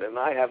happen, and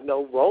I have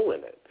no role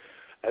in it.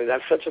 I mean,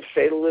 that's such a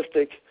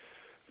fatalistic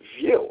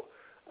view.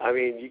 I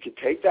mean, you could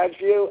take that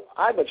view.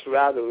 I much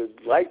rather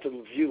would like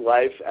to view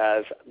life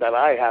as that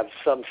I have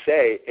some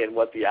say in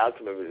what the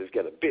outcome of it is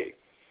going to be.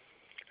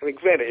 I mean,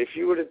 granted, if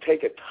you were to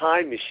take a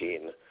time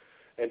machine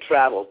and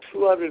travel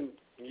 200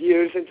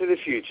 years into the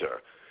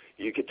future,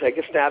 you could take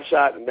a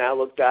snapshot and now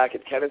look back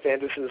at Kenneth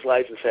Anderson's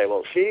life and say,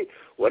 well, see,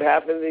 What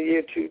happened in the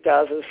year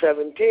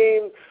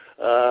 2017?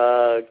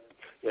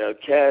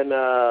 Ken,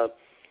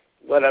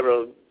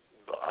 whatever,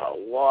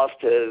 lost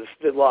this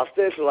or lost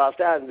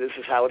that, and this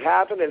is how it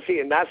happened.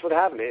 And that's what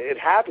happened. It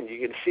happened.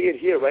 You can see it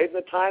here, right in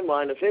the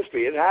timeline of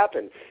history. It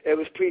happened. It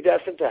was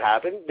predestined to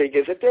happen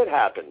because it did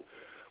happen.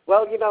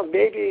 Well,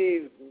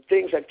 maybe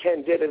things that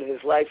Ken did in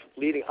his life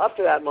leading up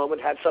to that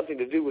moment had something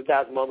to do with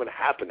that moment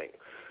happening.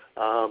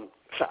 So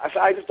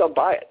I just don't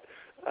buy it.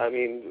 I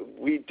mean,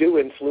 we do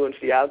influence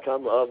the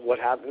outcome of what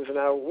happens in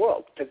our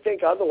world. To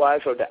think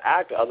otherwise or to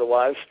act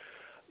otherwise,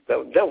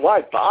 then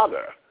why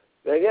bother?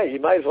 Then, yeah, you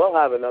might as well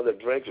have another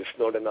drink or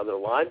snort another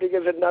line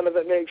because none of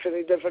it makes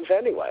any difference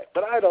anyway.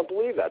 But I don't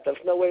believe that.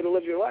 That's no way to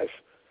live your life.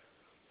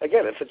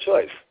 Again, it's a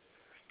choice.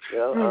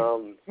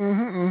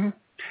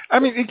 I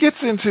mean, it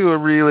gets into a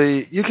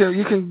really, you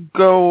can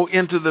go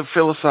into the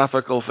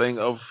philosophical thing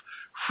of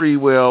free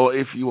will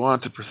if you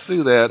want to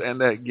pursue that, and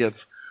that gets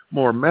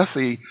more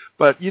messy,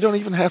 but you don't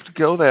even have to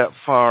go that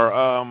far.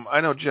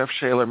 I know Jeff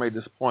Shaler made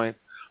this point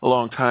a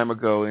long time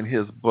ago in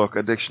his book,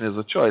 Addiction is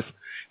a Choice. He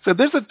said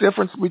there's a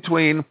difference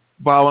between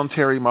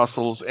voluntary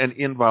muscles and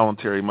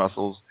involuntary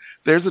muscles.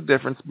 There's a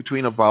difference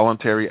between a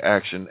voluntary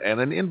action and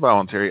an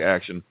involuntary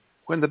action.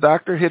 When the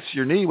doctor hits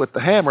your knee with the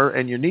hammer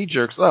and your knee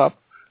jerks up,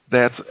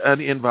 that's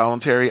an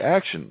involuntary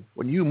action.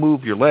 When you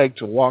move your leg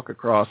to walk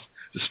across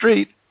the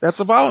street, that's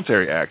a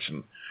voluntary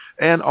action.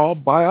 And all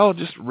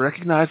biologists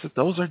recognize that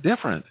those are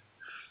different.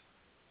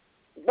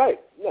 Right.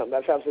 No,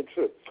 that's absolutely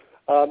true.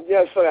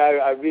 It's funny.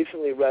 I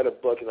recently read a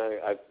book, and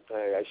I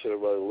should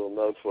have wrote a little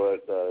note for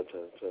it to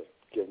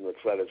give them the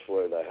credit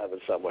for it. I have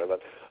it somewhere.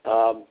 But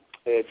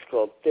it's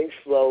called Think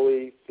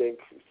Slowly, Think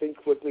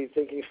Quickly,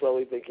 Thinking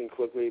Slowly, Thinking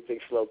Quickly,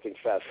 Think Slow, Think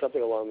Fast,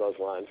 something along those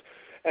lines.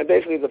 And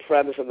basically the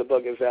premise of the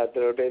book is that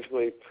there are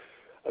basically,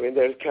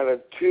 there's kind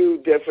of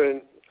two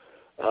different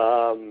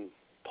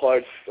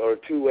parts or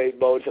two-way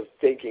modes of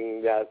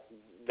thinking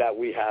that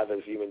we have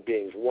as human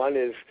beings. One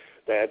is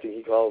that I think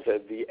he calls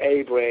it the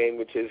A brain,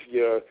 which is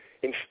your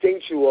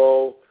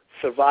instinctual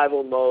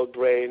survival mode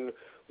brain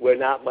where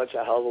not much,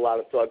 a hell of a lot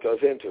of thought goes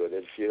into it.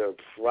 It's your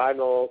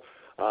primal,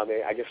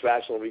 I guess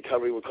rational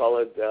recovery would call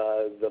it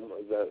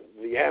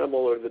the animal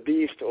or the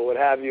beast or what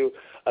have you.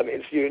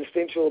 It's your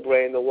instinctual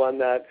brain, the one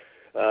that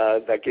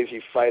gives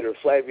you fight or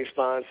flight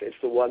response. It's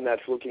the one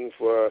that's looking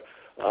for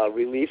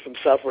relief from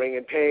suffering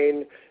and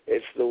pain.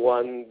 It's the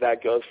one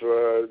that goes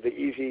for the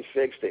easy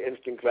fix, the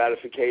instant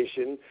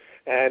gratification.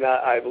 And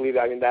I believe,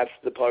 that's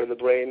the part of the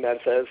brain that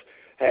says,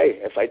 hey,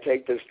 if I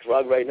take this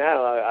drug right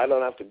now, I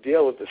don't have to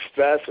deal with the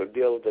stress or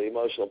deal with the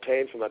emotional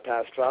pain from my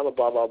past trauma,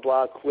 blah, blah,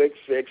 blah, quick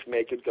fix,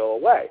 make it go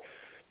away.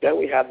 Then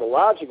we have the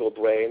logical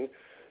brain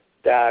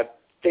that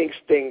thinks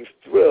things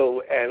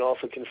through and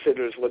also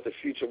considers what the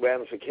future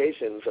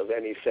ramifications of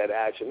any said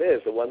action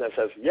is. The one that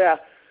says,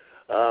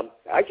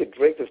 I could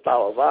drink this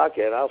bottle of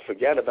vodka and I'll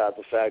forget about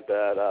the fact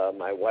that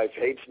my wife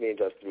hates me and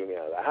just threw me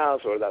out of the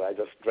house, or that I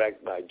just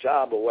drank my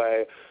job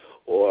away,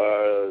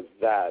 or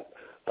that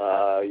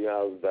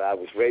that I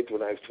was raped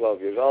when I was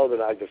 12 years old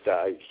and I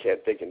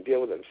can't think and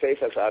deal with it and face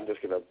it, so I'm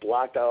just going to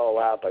block that all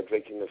out by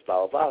drinking this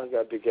bottle of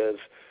vodka because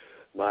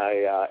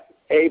my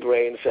A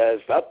brain says,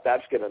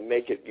 that's going to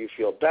make you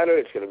feel better,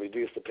 it's going to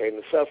reduce the pain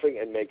and suffering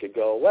and make it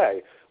go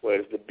away.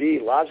 Whereas the B,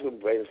 logical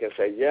brain, is going to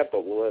say,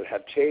 but will it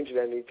have changed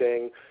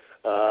anything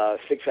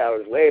 6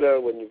 hours later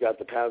when you've got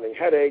the pounding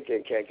headache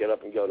and can't get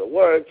up and go to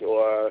work,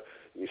 or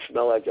you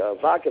smell like a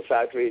vodka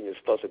factory and you're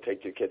supposed to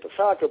take your kid to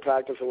soccer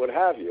practice or what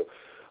have you.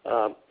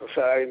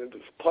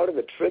 Part of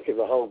the trick of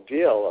the whole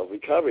deal of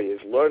recovery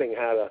is learning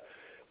how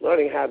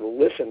to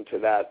listen to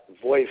that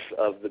voice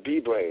of the B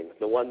brain,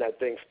 the one that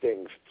thinks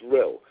things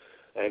through.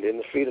 And in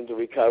the Freedom to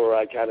Recover,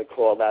 I kind of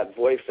call that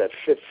voice that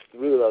sifts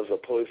through those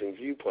opposing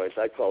viewpoints,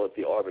 I call it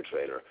the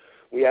arbitrator.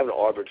 We have an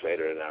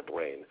arbitrator in our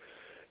brain.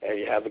 And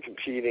you have the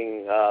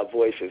competing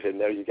voices in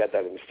there. You got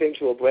that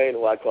instinctual brain,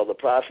 who I call the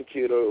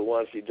prosecutor, who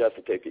wants you just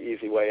to take the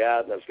easy way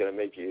out, and that's going to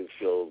make you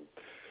feel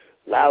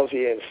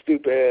lousy and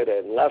stupid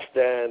and less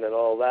than and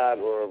all that,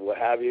 or what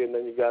have you. And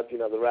then you got,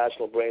 the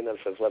rational brain that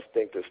says, let's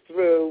think this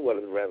through. What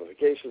are the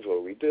ramifications? What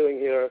are we doing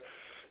here?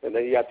 And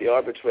then you got the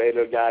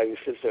arbitrator guy who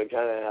sits there and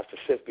kind of has to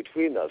sift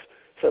between those.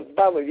 So,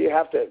 Bob, you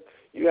have to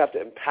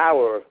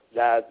empower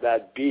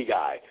that B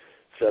guy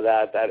so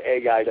that A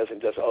guy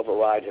doesn't just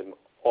override him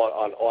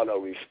on auto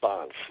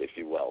response, if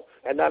you will.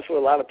 And that's where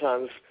a lot of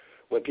times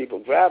when people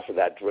grab for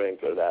that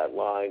drink or that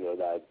line or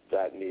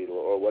that needle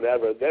or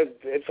whatever,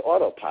 it's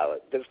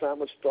autopilot. There's not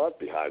much thought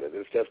behind it.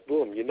 It's just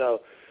boom,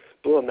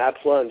 boom, that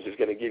plunge is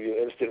going to give you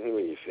instant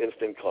relief,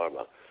 instant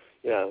karma.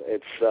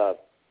 It's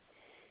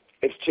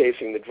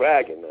chasing the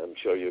dragon. I'm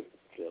sure you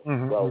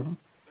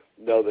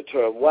know the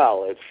term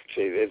well.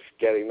 It's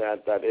getting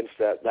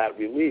that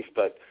relief.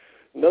 But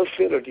no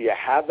sooner do you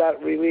have that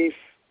relief,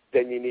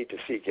 then you need to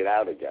seek it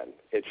out again.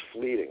 It's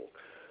fleeting.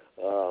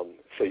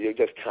 So you're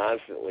just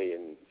constantly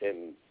in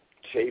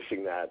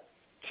chasing your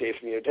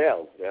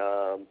tail,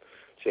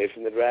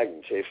 chasing the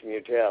dragon, chasing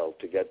your tail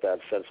to get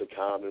that sense of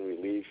calm and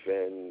relief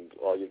and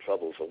all your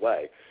troubles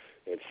away.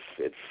 It's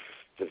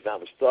there's not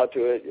much thought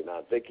to it. You're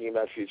not thinking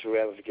about future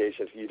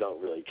ramifications. You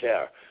don't really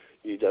care.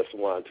 You just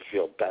want to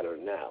feel better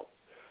now.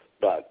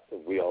 But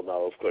we all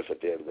know, of course,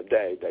 at the end of the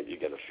day that you're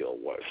going to feel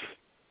worse.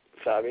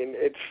 So, I mean,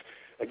 it's,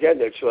 again,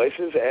 they're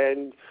choices,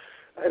 and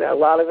a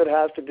lot of it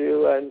has to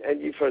do,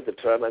 and you've heard the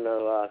term, I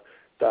know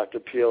Dr.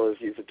 Peel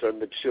has used the term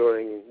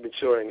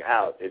maturing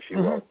out, if you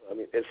will. I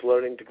mean, it's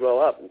learning to grow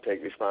up and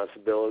take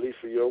responsibility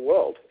for your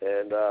world,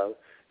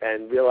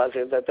 and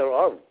realizing that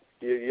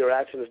your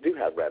actions do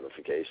have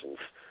ramifications.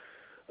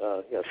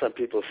 Some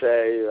people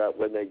say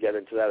when they get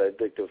into that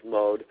addictive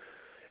mode,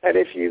 and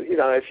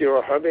if you're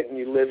a hermit and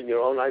you live in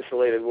your own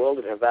isolated world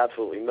and have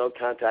absolutely no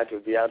contact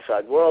with the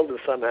outside world, and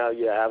somehow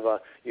you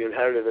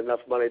inherited enough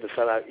money to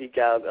somehow eke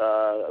out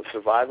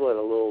survival in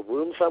a little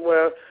room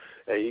somewhere,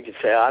 you can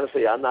say,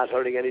 honestly, I'm not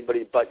hurting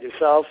anybody but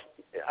yourself.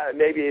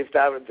 Maybe if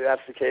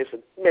that's the case,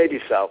 maybe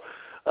so.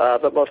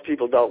 But most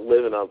people don't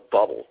live in a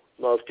bubble.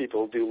 Most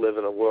people do live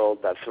in a world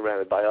that's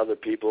surrounded by other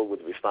people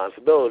with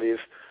responsibilities.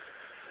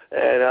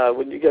 And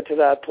when you get to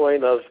that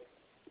point of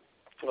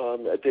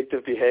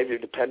addictive behavior,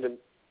 dependent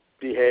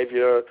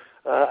behavior,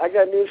 I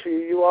got news for you.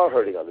 You are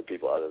hurting other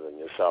people other than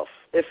yourself.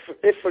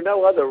 If for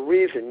no other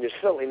reason, you're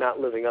certainly not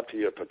living up to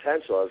your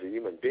potential as a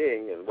human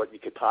being and what you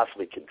could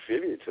possibly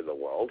contribute to the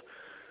world.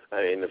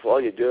 I mean, if all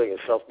you're doing is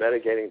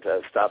self-medicating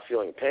to stop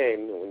feeling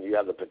pain when you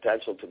have the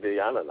potential to be,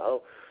 I don't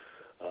know,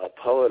 a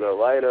poet, a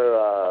writer,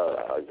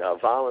 a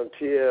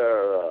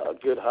volunteer, a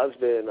good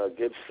husband, a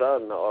good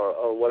son,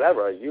 or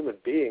whatever, a human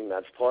being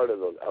that's part of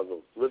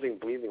the living,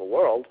 breathing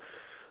world,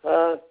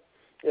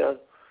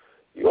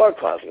 you are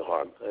causing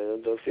harm.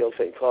 Those people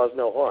say cause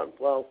no harm.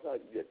 Well,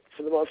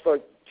 for the most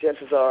part,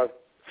 chances are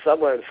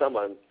somewhere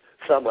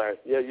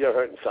you're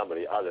hurting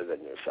somebody other than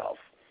yourself.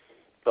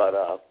 But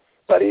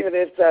even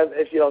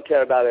if you don't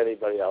care about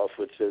anybody else,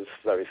 which is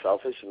very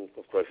selfish, and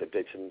of course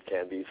addiction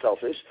can be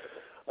selfish,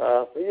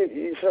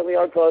 you certainly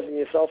are causing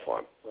yourself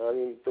harm. I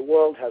mean, the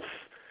world has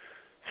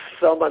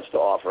so much to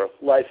offer.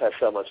 Life has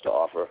so much to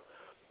offer.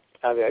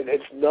 I mean,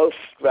 it's no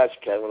stretch,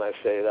 Ken, when I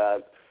say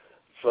that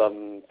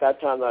from that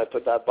time that I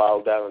put that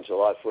bottle down on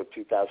July 4th,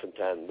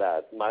 2010,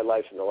 that my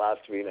life in the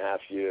last 3.5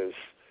 years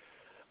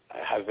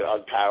has been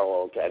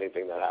unparalleled to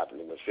anything that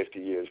happened in the 50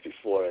 years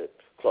before it,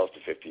 close to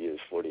 50 years,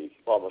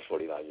 almost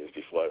 49 years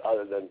before it,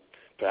 other than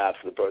perhaps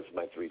the birth of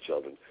my 3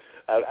 children.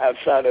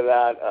 Outside of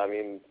that, I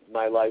mean,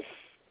 my life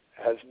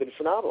has been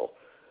phenomenal.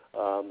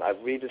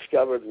 I've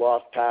rediscovered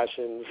lost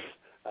passions.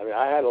 I mean,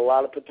 I had a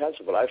lot of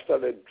potential, but I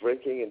started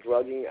drinking and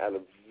drugging at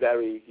a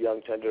very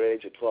young, tender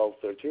age of 12,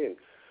 13.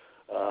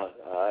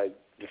 I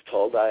was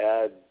told I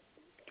had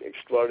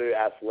extraordinary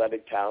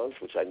athletic talents,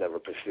 which I never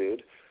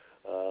pursued.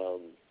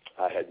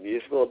 I had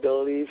musical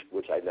abilities,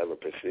 which I never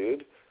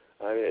pursued.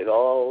 I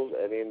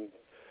mean,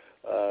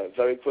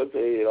 very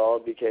quickly, it all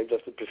became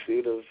just a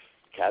pursuit of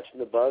catching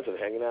the buzz and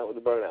hanging out with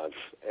the burnouts.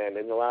 And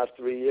in the last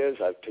 3 years,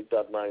 I've picked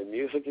up my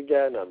music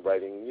again. I'm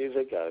writing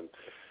music. I'm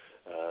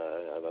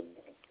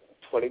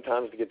 20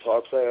 times the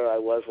guitar player I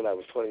was when I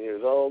was 20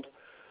 years old.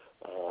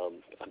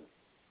 I'm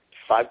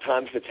 5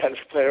 times the tennis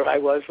player I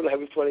was when I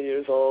was 20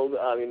 years old.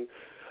 I mean,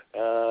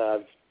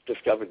 I've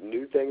discovered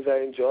new things I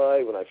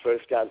enjoy. When I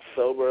first got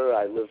sober,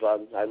 I live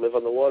on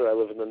the water. I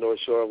live in the North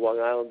Shore of Long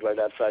Island, right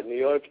outside New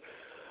York.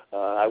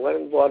 I went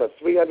and bought a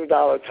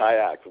 $300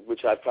 kayak,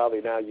 which I've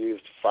probably now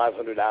used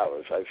 500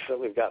 hours. I've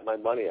certainly got my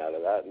money out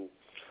of that. And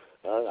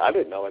I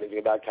didn't know anything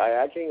about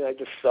kayaking. I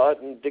just saw it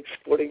in Dick's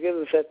Sporting Goods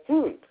and said,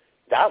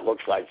 that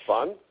looks like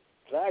fun.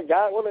 So I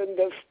got one and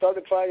just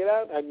started trying it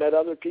out. I met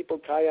other people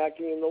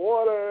kayaking in the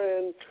water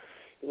and,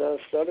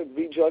 started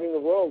rejoining the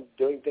world,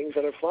 doing things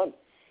that are fun,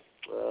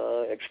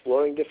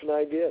 exploring different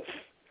ideas.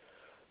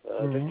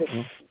 There's just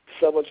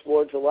so much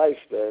more to life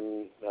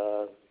than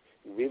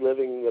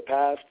reliving the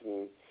past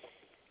and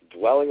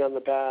dwelling on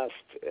the past.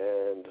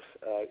 And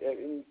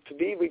to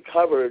be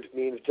recovered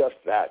means just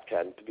that,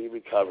 Ken, to be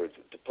recovered,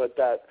 to put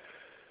that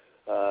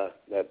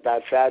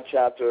sad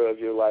chapter of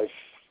your life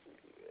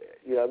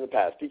in the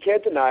past. You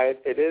can't deny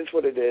it. It is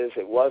what it is.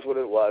 It was what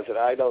it was, and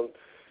I don't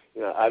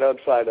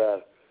try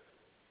to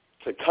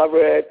cover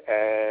it.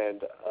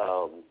 And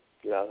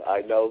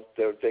I know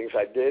there were things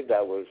I did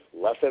that was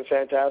less than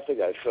fantastic.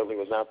 I certainly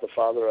was not the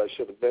father I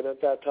should have been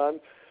at that time.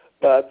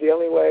 But the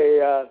only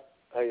way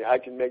I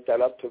can make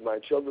that up to my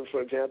children,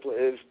 for example,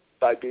 is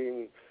by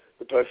being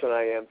the person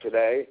I am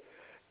today,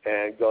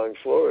 and going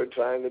forward,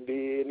 trying to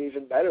be an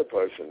even better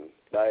person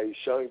by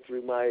showing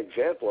through my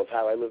example of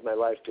how I live my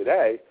life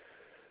today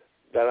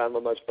that I'm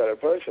a much better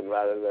person,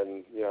 rather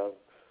than,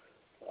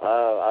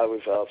 I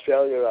was a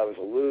failure, I was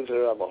a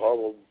loser, I'm a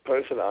horrible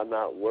person, I'm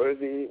not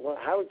worthy. Well,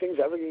 how are things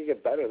ever going to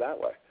get better that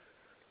way?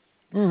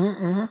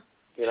 And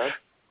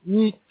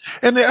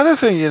the other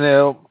thing,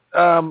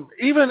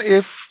 even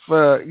if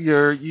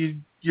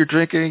you're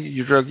drinking,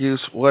 your drug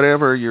use,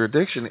 whatever your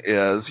addiction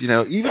is,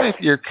 even if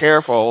you're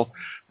careful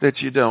that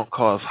you don't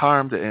cause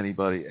harm to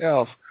anybody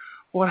else,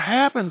 what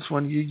happens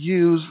when you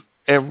use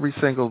every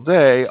single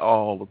day,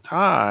 all the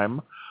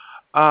time,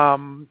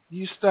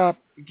 you stop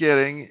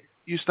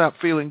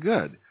feeling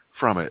good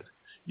from it.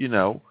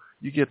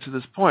 you get to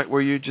this point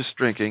where you're just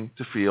drinking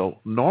to feel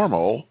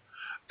normal,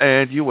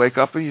 and you wake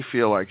up and you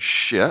feel like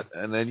shit,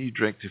 and then you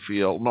drink to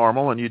feel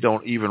normal, and you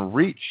don't even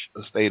reach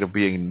a state of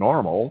being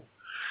normal.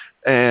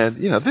 And,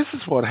 this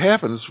is what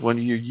happens when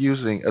you're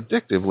using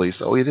addictively.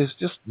 So it is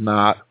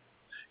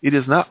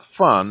not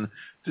fun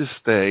to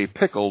stay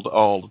pickled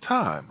all the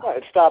time. Right,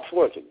 it stops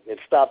working. It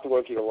stopped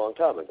working a long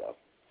time ago.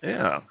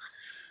 Yeah.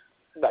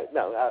 Right,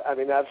 no, I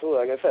mean,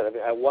 absolutely. Like I said,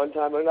 at one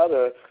time or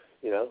another,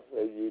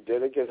 you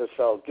did it because it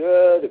felt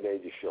good. It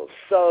made you feel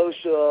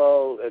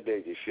social. It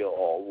made you feel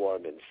all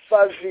warm and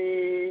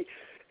fuzzy.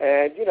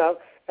 And,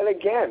 and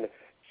again,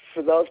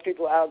 for those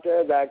people out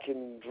there that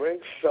can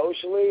drink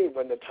socially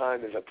when the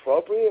time is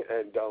appropriate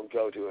and don't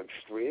go to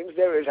extremes,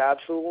 there is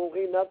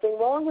absolutely nothing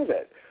wrong with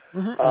it.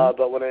 Mm-hmm.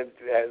 But when it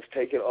has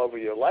taken over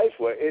your life,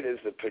 where it is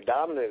the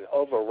predominant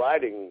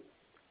overriding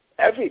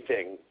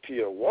everything to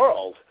your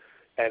world,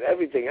 and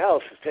everything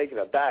else is taking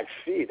a back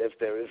seat, if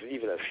there is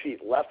even a seat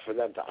left for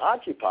them to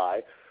occupy,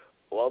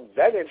 well,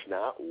 then it's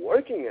not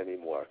working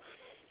anymore.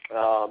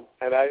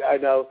 And I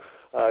know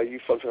you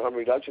folks at Harm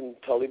Reduction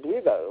totally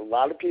believe that. A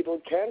lot of people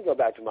can go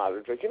back to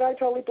moderate drinking. I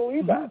totally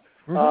believe that.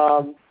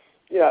 Mm-hmm.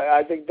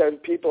 I think there's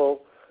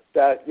people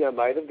that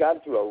might have gone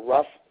through a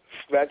rough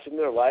stretch in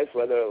their life,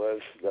 whether it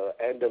was the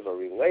end of a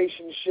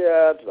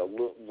relationship,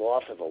 the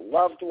loss of a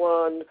loved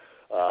one,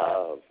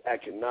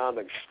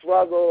 economic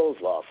struggles,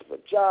 loss of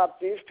a job.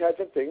 These types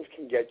of things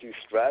can get you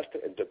stressed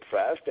and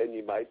depressed, and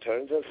you might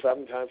turn to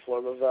some kind of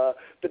form of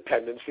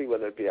dependency,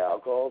 whether it be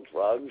alcohol,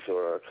 drugs,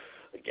 or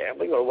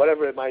gambling, or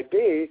whatever it might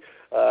be,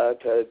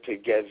 to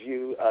give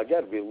you,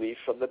 again, relief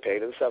from the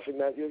pain and suffering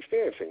that you're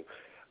experiencing.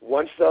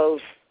 Once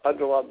those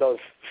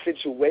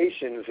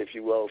situations, if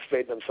you will,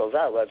 straighten themselves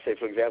out, let's say,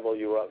 for example,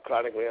 you were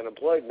chronically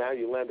unemployed, now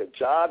you land a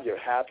job, you're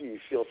happy, you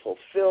feel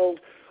fulfilled,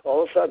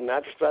 all of a sudden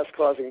that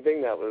stress-causing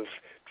thing that was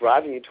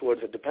driving you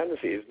towards a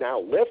dependency is now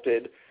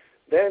lifted,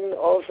 then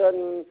all of a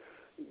sudden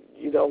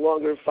you no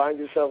longer find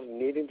yourself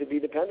needing to be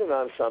dependent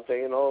on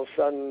something, and all of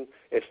a sudden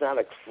it's not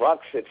a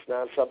crux, it's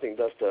not something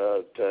just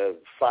to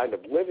find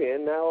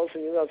oblivion. Now all of a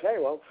sudden you know, hey,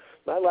 well,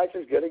 my life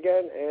is good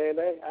again, and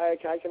I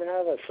can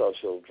have a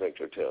social drink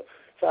or two.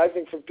 So I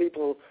think for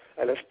people,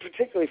 and it's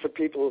particularly for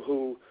people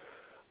who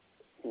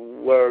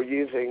were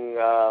using,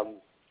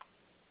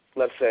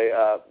 let's say,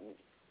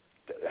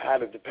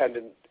 had a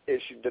dependency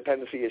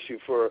issue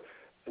for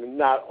a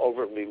not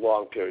overtly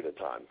long period of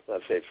time,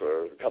 let's say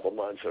for a couple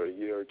months or a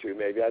year or two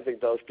maybe, I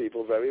think those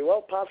people very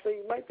well possibly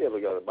might be able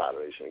to go to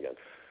moderation again.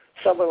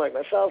 Someone like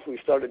myself, we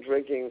started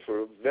drinking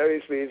for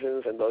various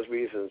reasons, and those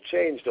reasons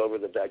changed over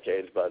the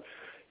decades, but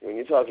when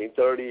you're talking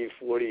 30,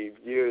 40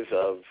 years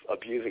of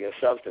abusing a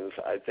substance,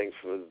 I think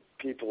for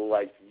people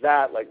like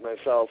that, like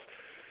myself,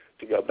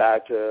 to go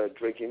back to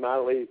drinking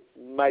moderately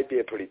might be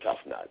a pretty tough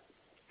nut.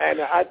 And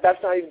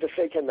that's not even to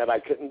say, Ken, that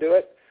I couldn't do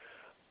it.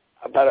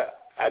 But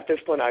at this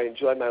point, I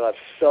enjoyed my life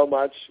so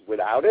much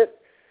without it,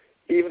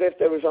 even if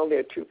there was only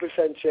a 2%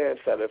 chance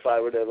that if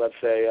I were to, let's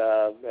say,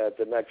 at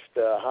the next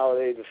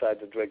holiday, decide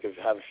to drink,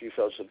 have a few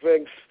social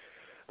drinks,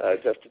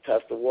 just to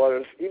test the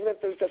waters, even if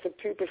there's just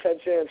a 2%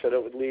 chance that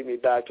it would lead me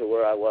back to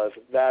where I was,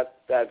 the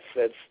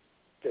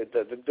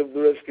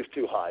risk is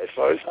too high as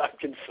far as I'm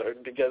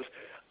concerned, because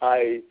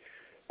I'm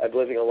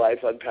living a life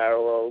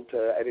unparalleled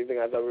to anything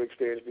I've ever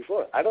experienced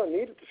before. I don't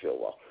need it to feel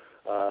well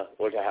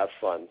or to have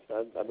fun.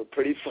 I'm a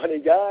pretty funny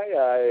guy.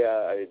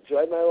 I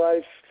enjoy my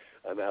life.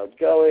 I'm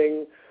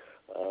outgoing.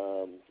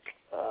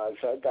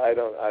 So I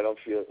don't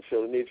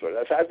feel the need for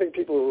it. I think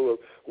people who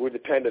were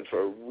dependent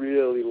for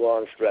really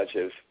long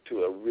stretches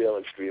to a real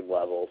extreme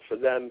level, for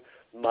them,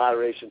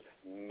 moderation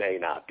may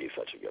not be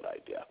such a good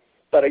idea.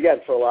 But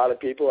again, for a lot of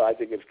people, I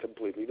think it's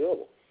completely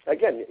doable.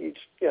 Again,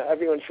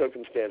 everyone's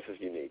circumstance is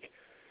unique,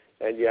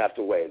 and you have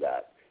to weigh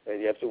that,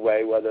 and you have to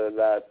weigh whether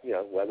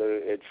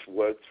it's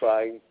worth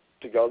trying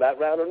to go that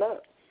route or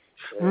not.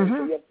 Mm-hmm.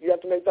 So you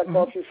have to make that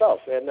call for yourself.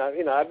 And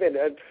I've been,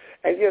 and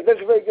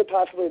there's a very good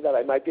possibility that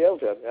I might be able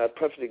to. A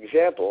perfect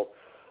example.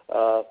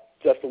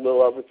 Just a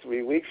little over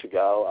 3 weeks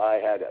ago,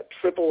 I had a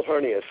triple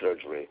hernia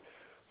surgery,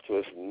 which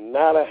was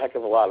not a heck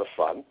of a lot of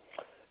fun.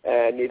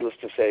 And needless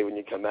to say, when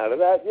you come out of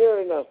that, you're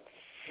in a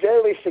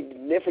fairly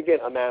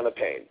significant amount of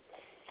pain.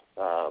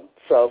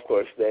 So of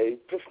course they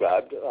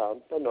prescribed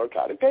a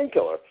narcotic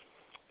painkiller,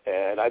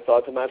 and I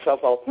thought to myself,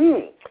 well,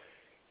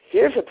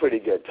 here's a pretty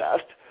good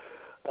test.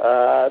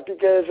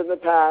 Because in the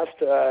past,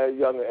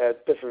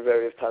 at different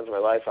various times in my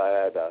life, I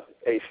had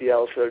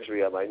ACL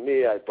surgery on my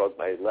knee. I broke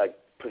my leg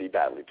pretty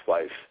badly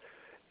twice.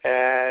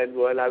 And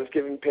when I was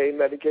giving pain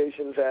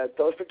medications at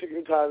those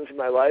particular times in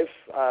my life,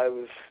 I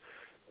was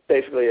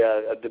basically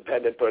a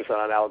dependent person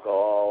on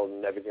alcohol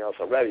and everything else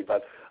already.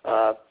 But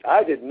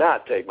I did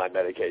not take my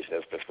medication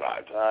as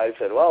prescribed. I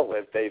said, well,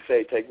 if they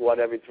say take one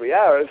every 3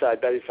 hours, I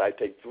bet if I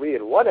take 3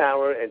 in 1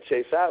 hour and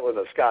chase that with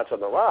a scotch on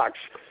the rocks,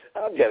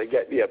 I'm going to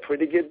get me a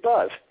pretty good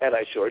buzz, and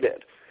I sure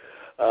did.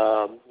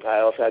 I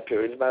also had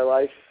periods in my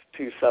life,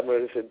 2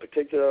 summers in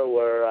particular,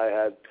 where I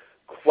had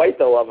quite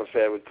the love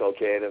affair with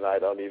cocaine, and I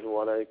don't even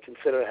want to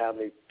consider how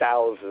many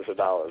thousands of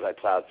dollars I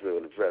plowed through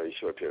in very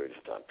short periods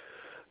of time.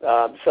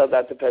 So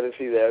that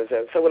dependency there is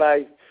there. So when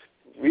I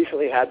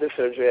recently had this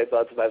surgery, I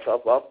thought to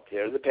myself, well,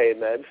 here are the pain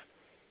meds.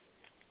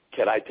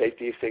 Can I take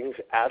these things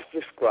as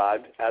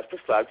prescribed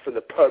for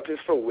the purpose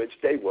for which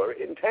they were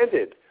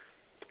intended?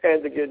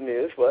 And the good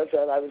news was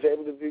that I was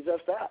able to do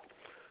just that.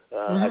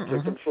 I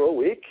took them for a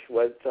week,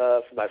 went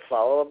for my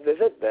follow-up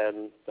visit,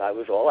 then I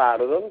was all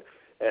out of them.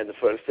 And the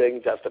first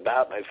thing just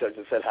about, my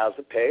surgeon said, how's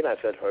the pain? I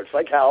said, hurts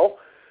like hell.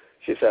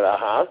 She said,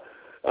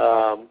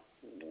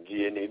 do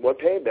you need more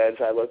pain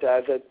meds? I looked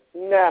at it and said,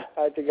 nah,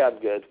 I think I'm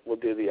good. We'll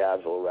do the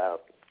Advil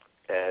route.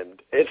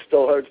 And it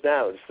still hurts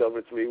now. It's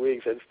over 3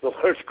 weeks. It still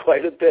hurts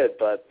quite a bit.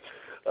 But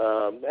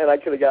and I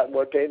could have gotten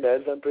more pain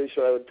meds. I'm pretty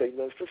sure I would take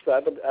those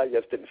prescribed, but I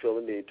just didn't feel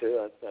the need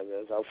to.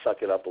 I'll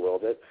suck it up a little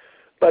bit.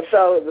 But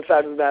so the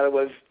fact of the matter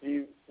was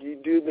you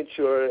do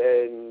mature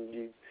and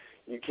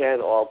you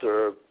can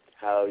alter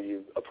how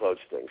you approach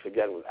things.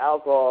 Again, with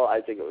alcohol,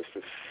 I think it was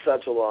for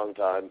such a long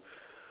time.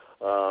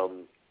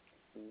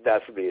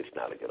 That for me, it's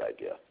not a good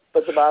idea.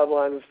 But the bottom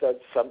line is that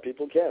some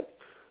people can.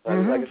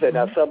 Like I said,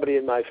 now somebody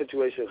in my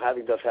situation,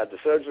 having just had the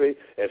surgery,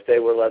 if they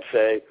were, let's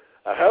say,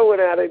 a heroin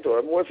addict or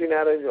a morphine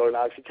addict or an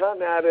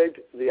OxyContin addict,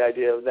 the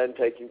idea of then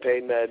taking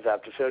pain meds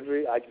after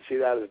surgery, I can see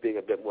that as being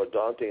a bit more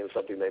daunting and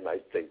something they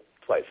might think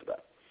twice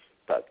about.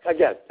 But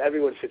again,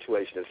 everyone's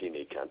situation is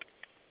unique, Ken.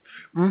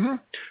 Mm-hmm.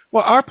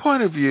 Well, our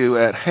point of view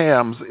at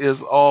HAMS is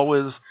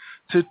always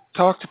to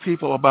talk to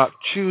people about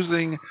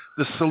choosing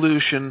the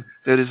solution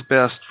that is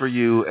best for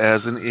you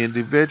as an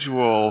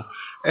individual.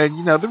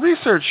 And, the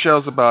research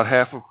shows about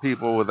half of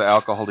people with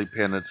alcohol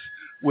dependence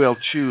will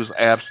choose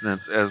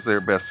abstinence as their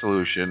best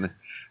solution.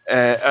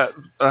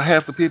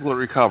 Half the people that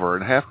recover,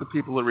 and half the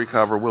people that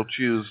recover will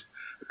choose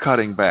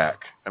cutting back.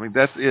 I mean,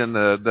 that's in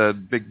the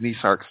big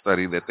NESARC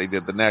study that they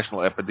did, the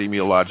National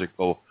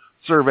Epidemiological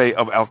Survey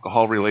of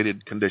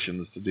Alcohol-Related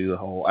Conditions, to do the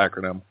whole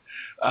acronym.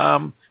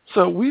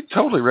 So we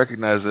totally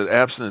recognize that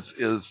abstinence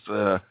is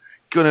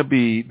going to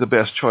be the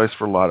best choice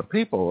for a lot of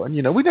people. And,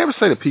 we never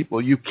say to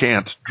people, you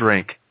can't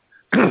drink.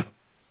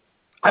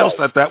 I always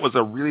thought that was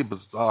a really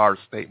bizarre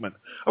statement.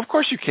 Of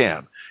course you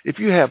can. If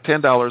you have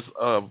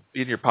 $10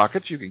 in your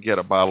pockets, you can get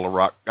a bottle of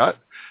Rock Gut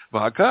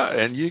vodka,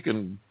 and you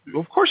can,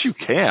 of course you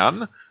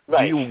can.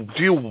 Right.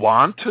 Do you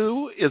want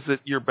to? Is it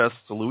your best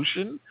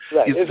solution?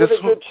 Right. Is it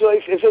a good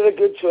choice? Is it a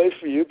good choice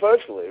for you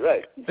personally?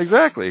 Right.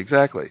 Exactly.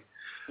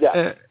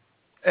 Yeah.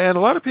 And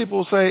a lot of people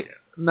will say,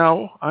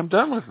 no, I'm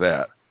done with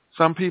that.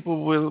 Some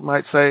people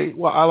might say,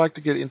 well, I like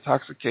to get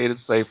intoxicated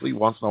safely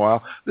once in a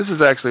while. This is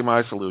actually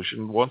my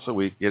solution. Once a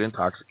week, get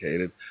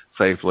intoxicated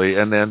safely,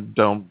 and then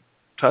don't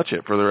touch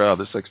it for the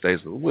other 6 days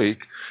of the week.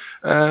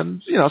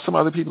 And, some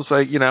other people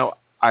say,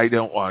 I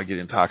don't want to get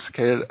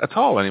intoxicated at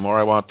all anymore.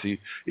 I want to,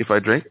 if I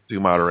drink, do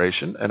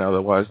moderation and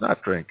otherwise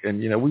not drink. And,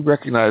 we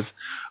recognize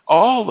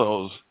all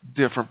those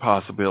different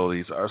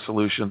possibilities are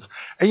solutions.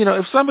 And,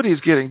 if somebody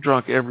is getting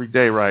drunk every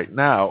day right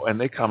now and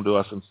they come to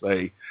us and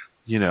say,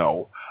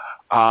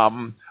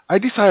 I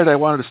decided I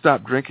wanted to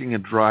stop drinking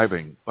and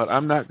driving, but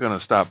I'm not going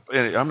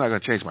to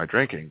change my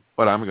drinking,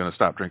 but I'm going to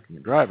stop drinking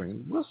and driving.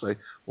 And we'll say,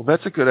 well,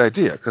 that's a good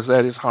idea because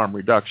that is harm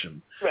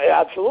reduction. Right,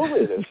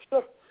 absolutely it is.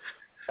 Sure.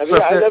 I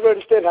mean, I never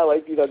understand how,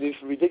 these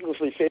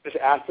ridiculously famous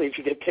athletes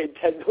who get paid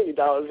 $10 million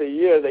a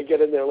year, they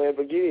get in their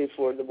Lamborghini at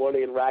 4 in the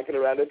morning and rack it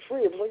around at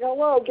 3. It's like,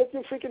 hello, get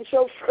your freaking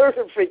chauffeur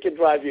to freaking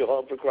drive you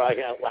home, for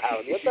crying out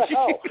loud. What the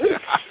hell?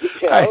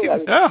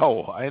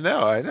 I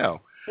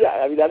know.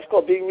 Yeah, that's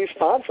called being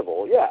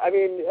responsible. Yeah,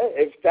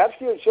 if that's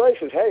your choice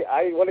is, hey,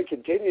 I want to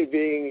continue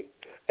being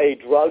a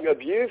drug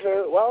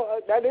abuser, well,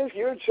 that is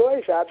your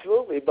choice,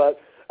 absolutely. But,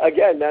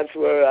 again, that's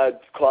where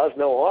cause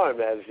no harm,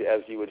 as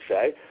you would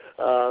say.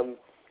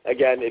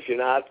 Again, if you're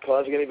not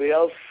causing anybody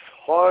else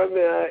harm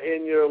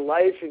in your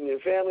life, in your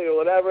family or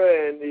whatever,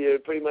 and you're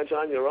pretty much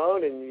on your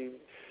own and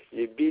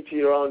you beat to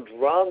your own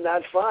drum,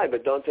 that's fine.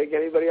 But don't take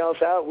anybody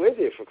else out with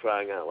you, for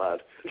crying out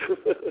loud.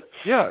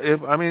 Yeah,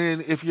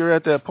 if you're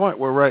at that point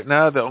where right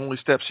now the only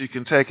steps you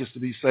can take is to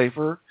be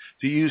safer,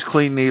 to use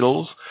clean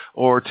needles,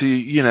 or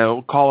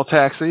to, call a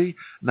taxi,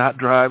 not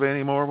drive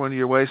anymore when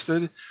you're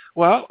wasted,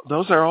 well,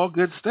 those are all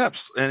good steps.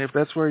 And if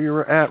that's where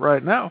you're at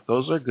right now,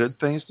 those are good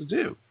things to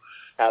do.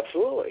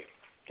 Absolutely.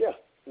 Yeah.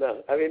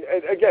 No,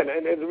 again,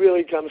 and it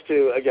really comes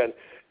to, again,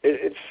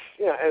 it's,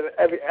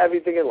 and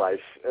everything in life,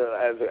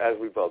 as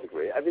we both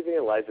agree, everything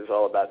in life is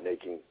all about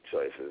making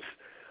choices.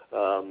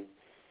 I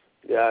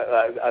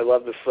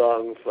love the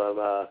song from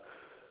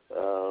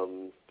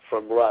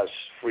Rush,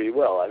 Free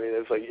Will.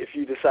 It's like, if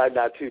you decide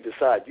not to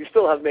decide, you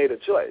still have made a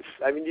choice.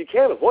 You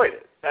can't avoid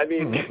it.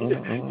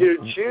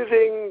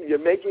 You're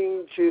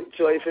making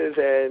choices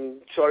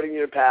and charting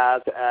your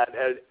path at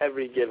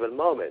every given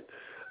moment.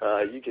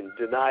 You can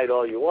deny it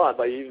all you want,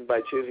 but even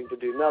by choosing to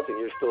do nothing,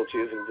 you're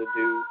choosing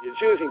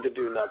to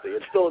do nothing.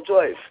 It's still a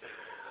choice.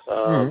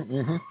 So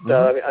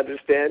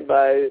understand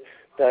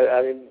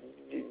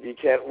you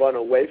can't run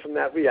away from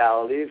that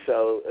reality.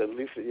 So at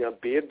least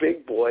be a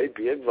big boy,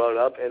 be a grown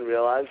up, and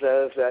realize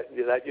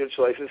that your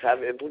choices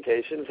have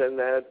implications and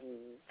that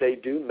they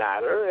do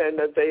matter, and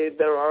that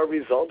there are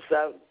results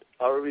that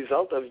are a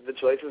result of the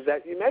choices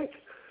that you make.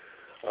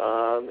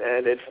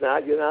 And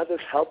you're not this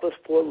helpless,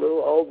 poor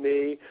little old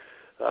me.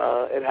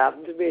 It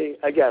happened to me.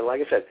 Again,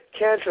 like I said,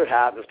 cancer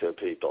happens to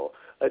people.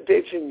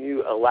 Addiction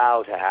you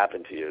allow to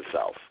happen to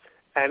yourself.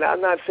 And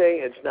I'm not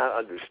saying it's not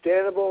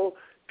understandable.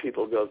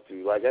 People go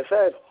through, like I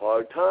said,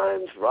 hard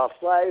times, rough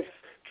life,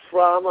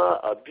 trauma,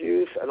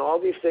 abuse, and all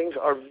these things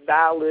are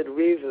valid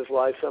reasons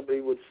why somebody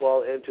would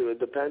fall into a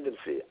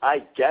dependency.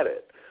 I get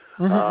it.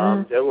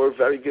 There were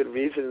very good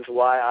reasons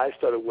why I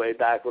started way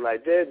back when I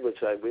did,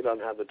 which we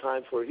don't have the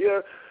time for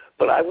here.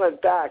 But I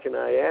went back and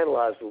I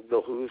analyzed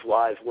the who's,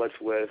 whys, what's,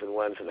 where's, and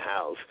when's, and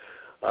how's.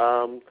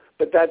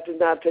 But that did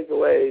not take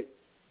away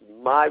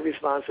my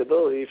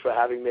responsibility for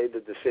having made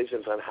the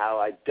decisions on how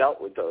I dealt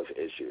with those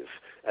issues.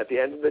 At the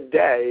end of the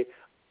day,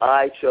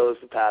 I chose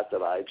the path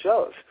that I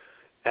chose.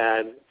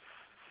 And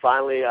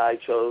finally, I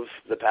chose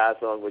the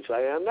path on which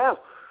I am now.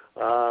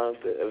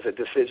 It was a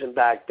decision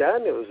back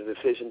then. It was a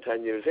decision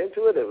 10 years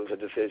into it. It was a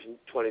decision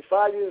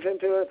 25 years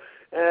into it.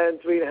 And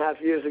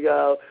 3.5 years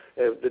ago,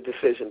 the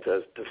decision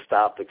to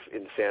stop the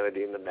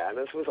insanity and the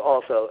madness was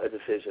also a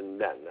decision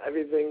then.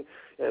 Everything,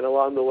 and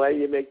along the way,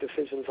 you make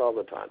decisions all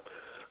the time.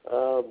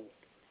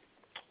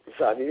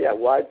 So, I mean, yeah,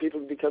 why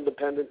people become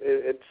dependent,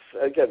 it's,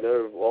 again,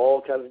 there are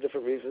all kinds of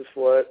different reasons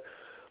for it.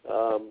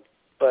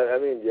 But, I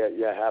mean,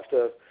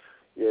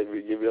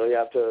 you really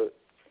have to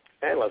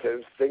analyze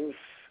it. Things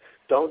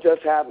don't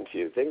just happen to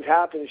you. Things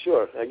happen,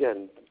 sure.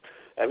 Again,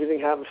 everything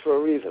happens for a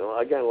reason.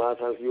 Again, a lot of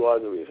times you are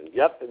the reason.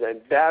 Yep, and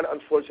then bad,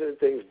 unfortunate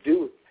things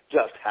do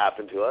just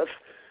happen to us.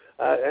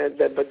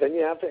 But then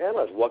you have to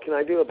analyze, what can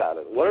I do about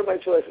it? What are my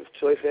choices?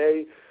 Choice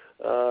A,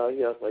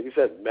 like you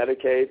said,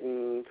 medicate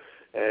and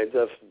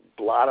just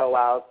blotto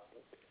out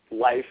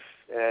life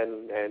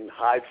and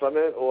hide from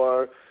it,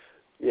 or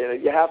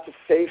you have to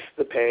face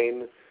the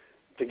pain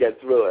to get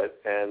through it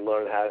and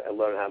learn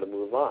how to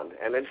move on.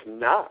 And it's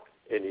not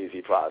an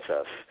easy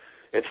process.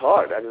 It's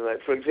hard. I mean,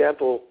 like, for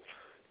example,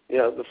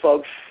 the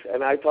folks,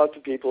 and I talk to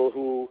people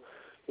who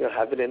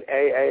have been in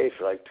AA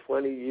for like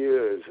 20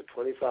 years or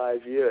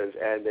 25 years,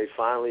 and they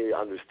finally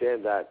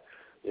understand that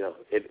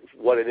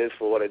what it is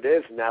for what it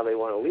is, and now they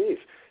want to leave.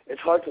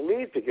 It's hard to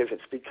leave because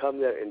it's become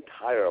their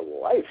entire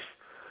life.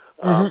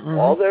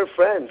 All their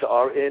friends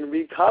are in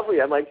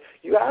recovery. I'm like,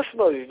 you ask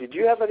them, did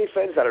you have any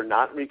friends that are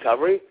not in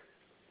recovery?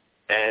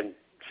 And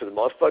for the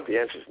most part, the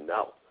answer is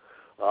no.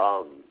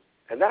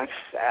 And that's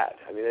sad.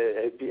 I mean,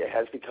 it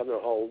has become their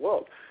whole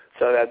world.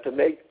 So that to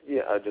make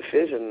a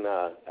decision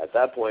at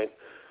that point,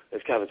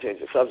 it's kind of a change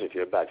of subject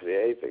here, back to the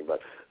AA thing, but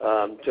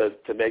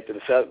to make the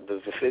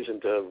decision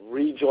to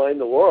rejoin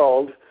the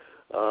world,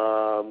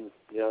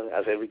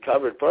 as a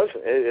recovered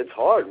person, it's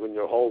hard when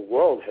your whole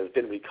world has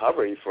been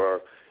recovery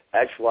for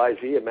X, Y,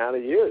 Z amount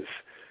of years,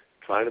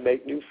 trying to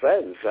make new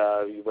friends.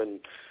 When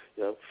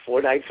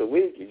 4 nights a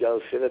week you go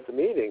sit at the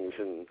meetings,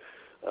 and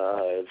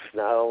it's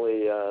not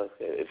only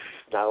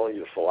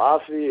your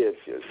philosophy,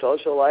 it's your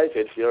social life,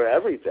 it's your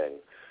everything.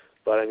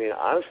 But I mean,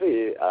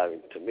 honestly,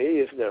 to me,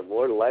 isn't there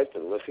more to life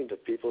than listening to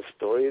people's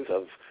stories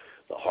of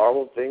the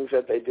horrible things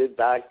that they did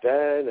back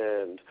then,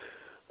 and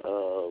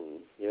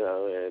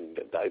and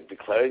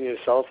declaring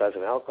yourself as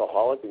an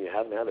alcoholic when you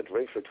haven't had a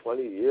drink for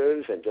 20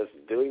 years, and just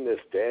doing this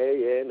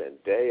day in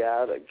and day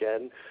out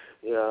again,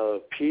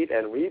 repeat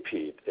and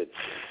repeat.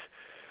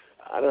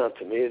 I don't know,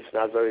 to me, it's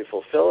not very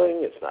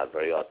fulfilling. It's not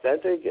very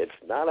authentic. It's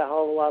not a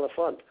hell of a lot of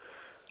fun.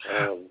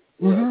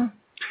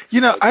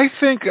 I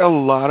think a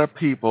lot of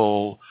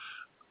people,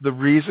 the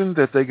reason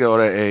that they go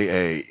to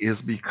AA is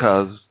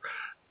because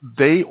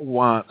they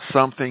want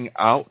something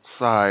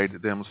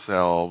outside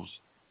themselves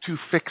to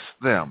fix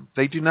them.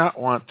 They do not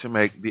want to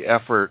make the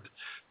effort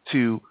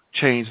to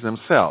change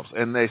themselves.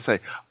 And they say,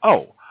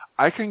 oh,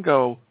 I can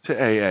go to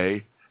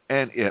AA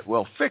and it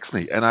will fix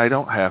me, and I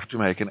don't have to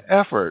make an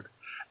effort.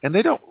 And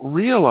they don't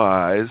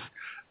realize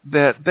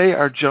that they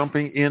are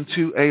jumping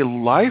into a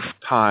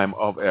lifetime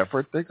of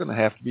effort. They're going to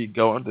have to be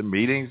going to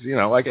meetings,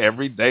 like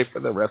every day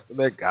for the rest of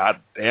their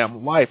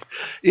goddamn life.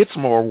 It's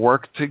more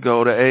work to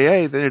go to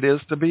AA than it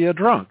is to be a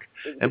drunk.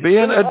 And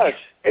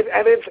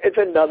it's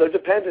another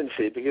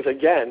dependency, because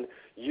again,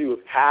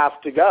 you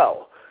have to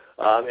go.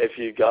 If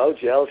you go,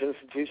 jails,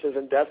 institutions,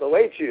 and death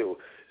await you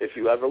if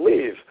you ever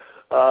leave.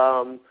 You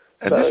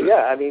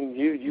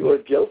are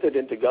guilted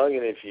into going,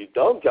 and if you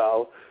don't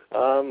go,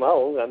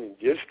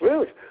 you're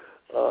screwed.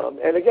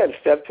 And again,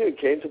 step 2,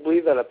 came to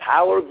believe that a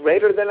power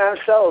greater than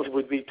ourselves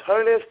would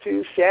return us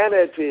to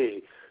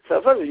sanity.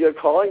 So first, you're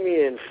calling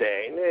me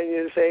insane, and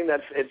you're saying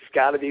that it's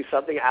got to be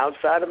something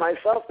outside of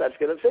myself that's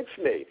going to fix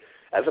me,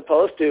 as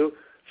opposed to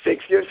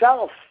fix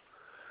yourself.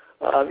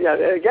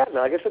 Again,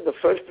 like I said, the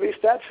first 3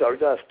 steps are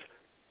just,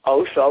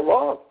 so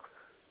wrong.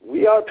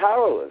 We are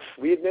powerless.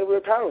 We admit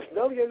we're powerless.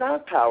 No, you're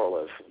not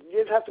powerless. You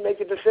just have to make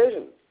a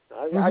decision.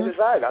 I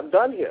decide. I'm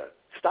done here.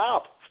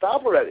 Stop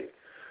already.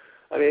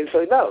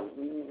 No,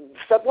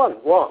 step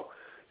 1, wrong.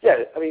 Yeah,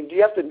 do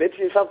you have to admit to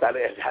yourself that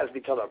it has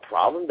become a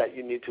problem that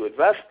you need to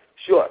address?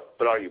 Sure,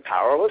 but are you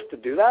powerless to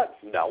do that?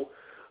 No.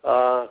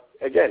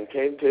 Again,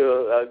 came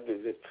to,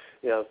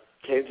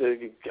 came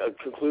to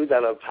conclude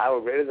that a power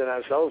greater than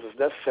ourselves is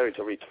necessary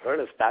to return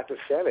us back to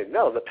sanity.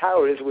 No, the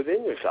power is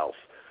within yourself.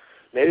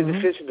 Made a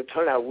decision to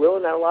turn our will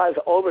and our lives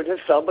over to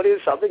somebody or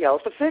something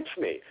else to fix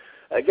me.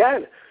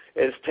 Again,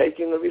 it's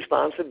taking the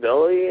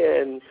responsibility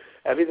and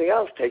everything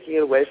else, taking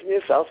it away from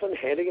yourself and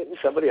handing it in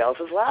somebody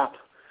else's lap.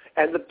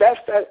 And the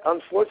best that,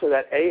 unfortunately,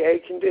 that AA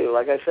can do,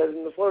 like I said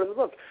in the floor of the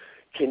book,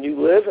 can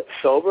you live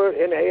sober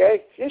in AA?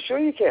 Yeah, sure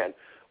you can.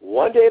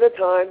 One day at a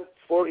time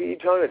for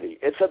eternity.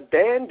 It's a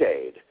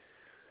Band-Aid.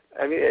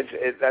 I mean,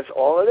 that's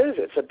all it is.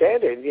 It's a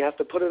Band-Aid, and you have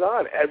to put it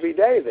on every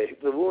day.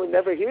 The wound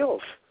never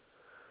heals.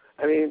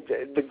 I mean,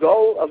 the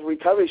goal of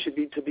recovery should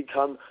be to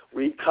become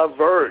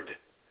recovered,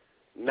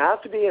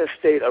 not to be in a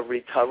state of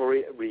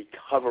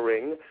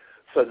recovering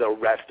for the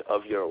rest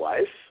of your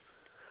life.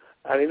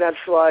 I mean, that's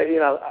why,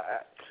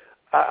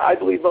 I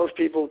believe most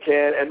people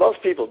can, and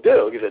most people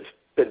do, because it's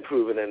been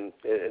proven in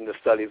the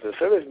studies of the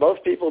service,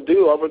 most people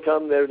do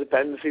overcome their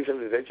dependencies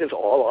and addictions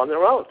all on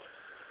their own.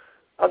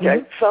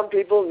 Okay, some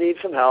people need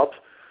some help,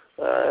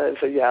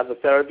 so you have the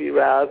therapy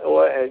route,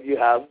 and you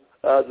have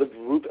the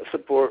group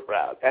support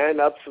route. And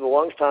up for the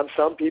longest time,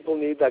 some people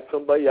need that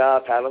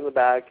kumbaya, pat on the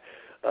back,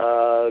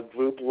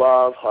 group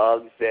love,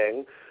 hug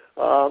thing.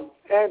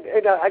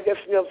 And I guess,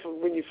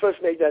 when you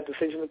first make that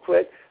decision to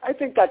quit, I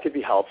think that could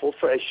be helpful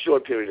for a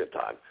short period of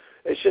time.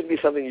 It shouldn't be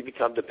something you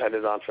become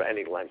dependent on for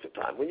any length of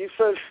time. When you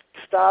first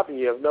stop and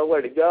you have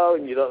nowhere to go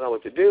and you don't know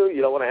what to do,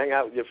 you don't want to hang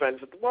out with your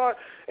friends at the bar,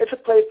 it's a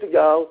place to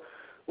go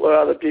where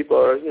other people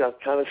are,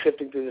 kind of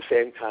sifting through the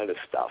same kind of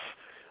stuff.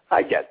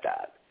 I get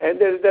that.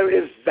 And there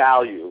is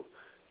value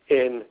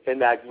in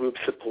that group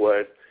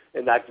support,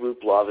 in that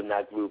group love, in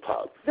that group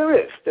hug. There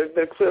is.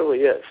 There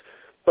clearly is.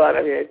 But,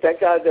 I mean, thank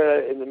God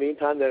in the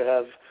meantime there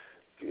have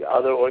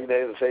other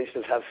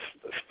organizations have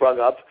sprung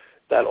up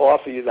that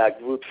offer you that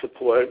group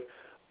support,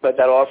 but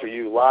that offer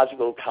you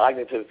logical,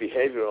 cognitive,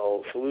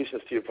 behavioral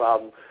solutions to your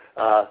problem.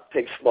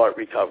 Take Smart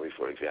Recovery,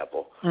 for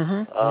example.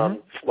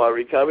 Smart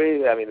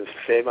Recovery, I mean, it's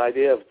the same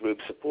idea of group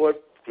support,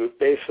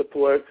 group-based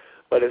support,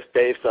 but it's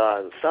based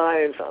on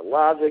science, on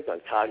logic,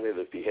 on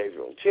cognitive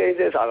behavioral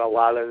changes, on a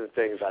lot of the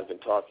things I've been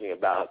talking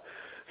about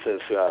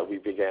since we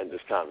began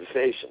this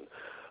conversation.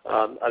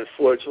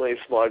 Unfortunately,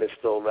 Smart is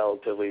still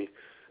relatively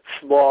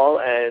small,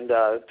 and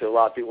to a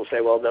lot of people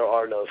say, well, there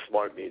are no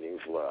Smart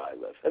meetings where I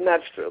live. And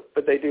that's true.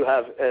 But they do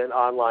have an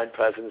online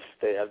presence.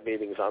 They have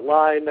meetings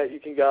online that you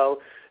can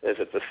go. Is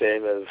it the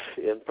same as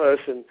in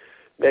person?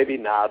 Maybe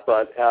not.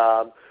 But,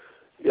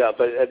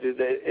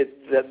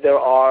 there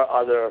are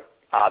other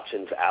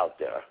options out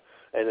there.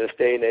 And in this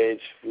day and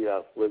age,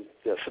 with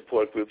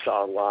support groups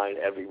online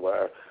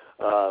everywhere,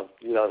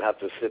 you don't have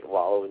to sit and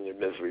wallow in your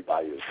misery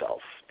by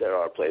yourself. There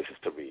are places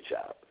to reach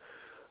out.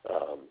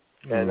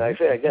 And I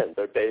say again,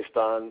 they're based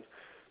on,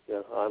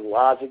 on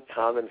logic,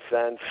 common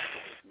sense,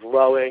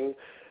 growing.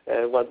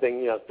 And one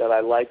thing that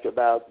I like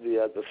about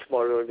the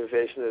Smart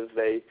organization is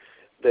they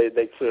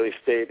clearly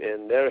state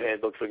in their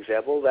handbook, for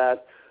example,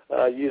 that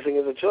using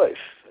is a choice.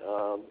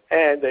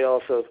 And they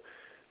also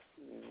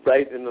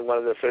write in one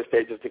of their first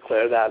pages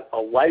declare that a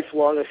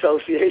lifelong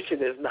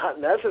association is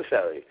not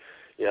necessary.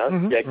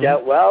 You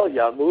get well,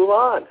 you move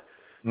on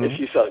if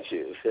you so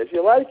choose. If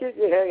you like it,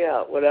 you hang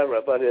out,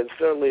 whatever. But it's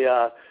certainly,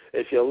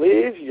 if you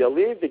leave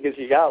because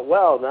you got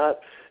well, not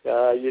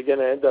you're going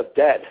to end up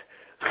dead.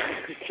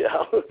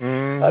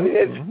 I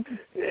mean,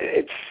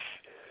 it's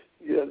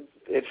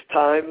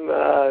time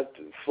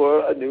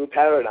for a new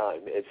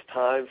paradigm. It's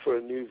time for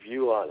a new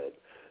view on it.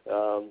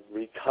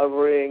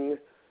 Recovering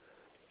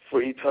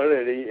for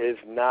eternity is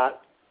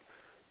not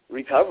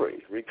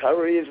recovery.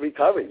 Recovery is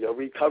recovery. You're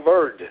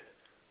recovered.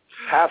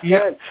 Half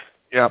tense.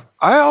 Yeah.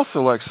 I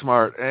also like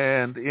Smart,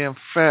 and in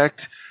fact,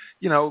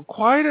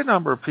 quite a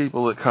number of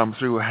people that come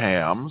through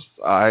HAMS,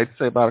 I'd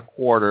say about a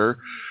quarter,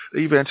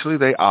 eventually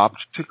they opt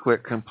to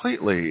quit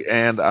completely.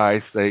 And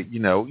I say,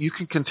 you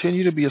can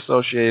continue to be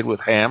associated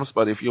with HAMS,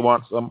 but if you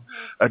want some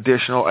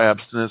additional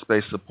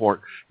abstinence-based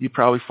support, you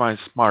probably find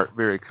Smart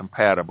very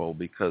compatible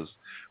because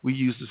we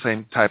use the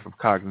same type of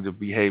cognitive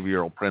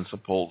behavioral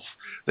principles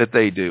that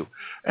they do.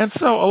 And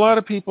so a lot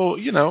of people,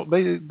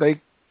 they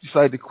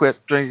decide to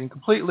quit drinking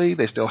completely.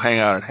 They still hang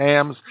out at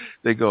HAMS.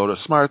 They go to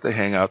Smart. They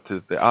hang out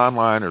to the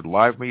online or the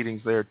live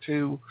meetings there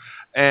too,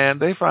 and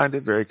they find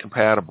it very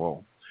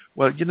compatible.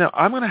 Well,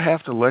 I'm going to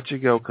have to let you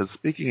go because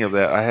speaking of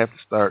that, I have to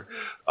start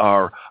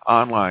our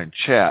online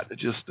chat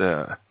just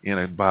in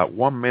about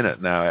 1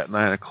 minute now at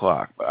 9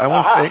 o'clock. But I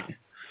want to thank.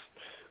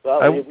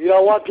 Well, you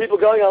don't want people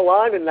going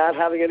online and not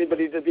having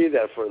anybody to be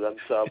there for them.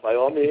 So by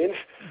all means,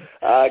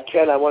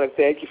 Ken, I want to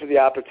thank you for the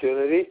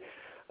opportunity.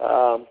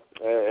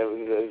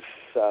 It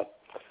was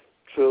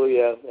truly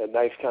a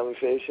nice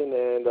conversation,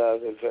 and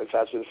it's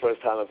actually the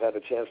first time I've had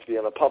a chance to be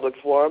on a public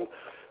forum.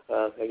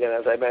 Again,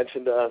 as I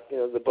mentioned,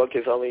 the book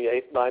is only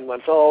 8-9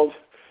 months old,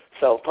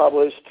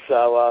 self-published,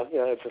 so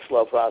it's a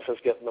slow process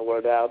getting the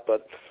word out.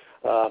 But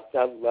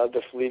I'll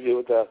just leave you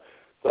with the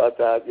thought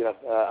that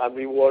I'm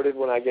rewarded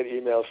when I get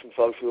emails from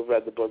folks who have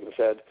read the book and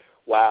said,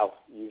 wow,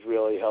 you've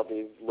really helped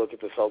me look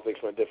at this whole thing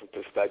from a different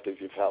perspective.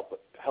 You've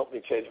helped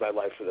me change my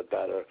life for the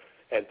better,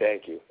 and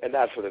thank you. And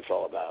that's what it's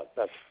all about.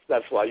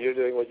 That's why you're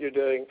doing what you're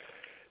doing.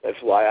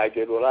 That's why I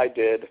did what I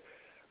did.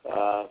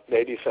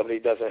 Maybe somebody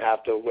doesn't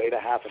have to wait a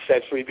half a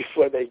century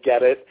before they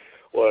get it,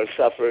 or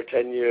suffer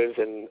 10 years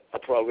in a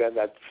program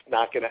that's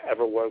not going to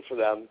ever work for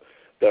them.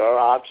 There are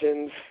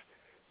options.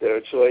 There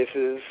are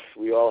choices.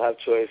 We all have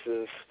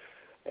choices,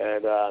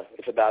 and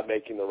it's about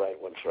making the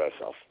right ones for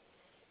ourselves.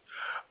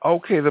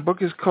 Okay, the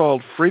book is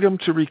called Freedom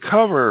to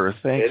Recover.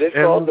 Thanks. It is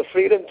called The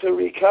Freedom to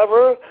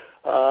Recover.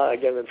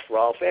 Again, it's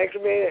Rolf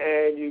Ankermann,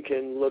 and you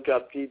can look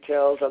up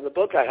details on the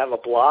book. I have a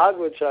blog,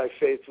 which I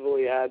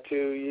faithfully add to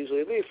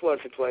usually at least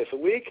once or twice a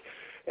week,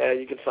 and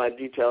you can find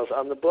details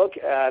on the book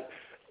at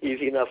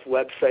easy enough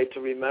website to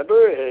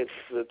remember. It's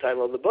the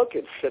title of the book.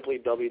 It's simply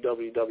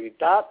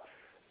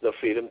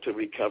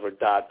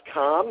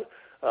www.thefreedomtorecover.com.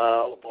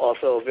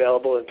 Also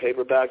available in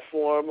paperback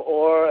form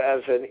or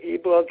as an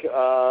ebook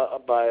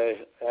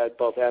at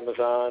both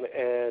Amazon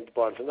and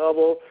Barnes &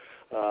 Noble.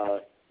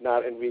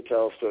 Not in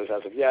retail stores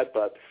as of yet,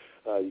 but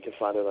you can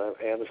find it on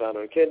Amazon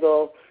or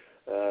Kindle.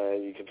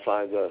 You can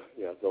find the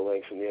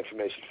links and the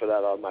information for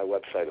that on my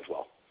website as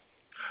well.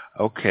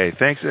 Okay,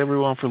 thanks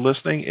everyone for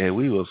listening, and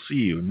we will see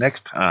you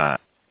next time.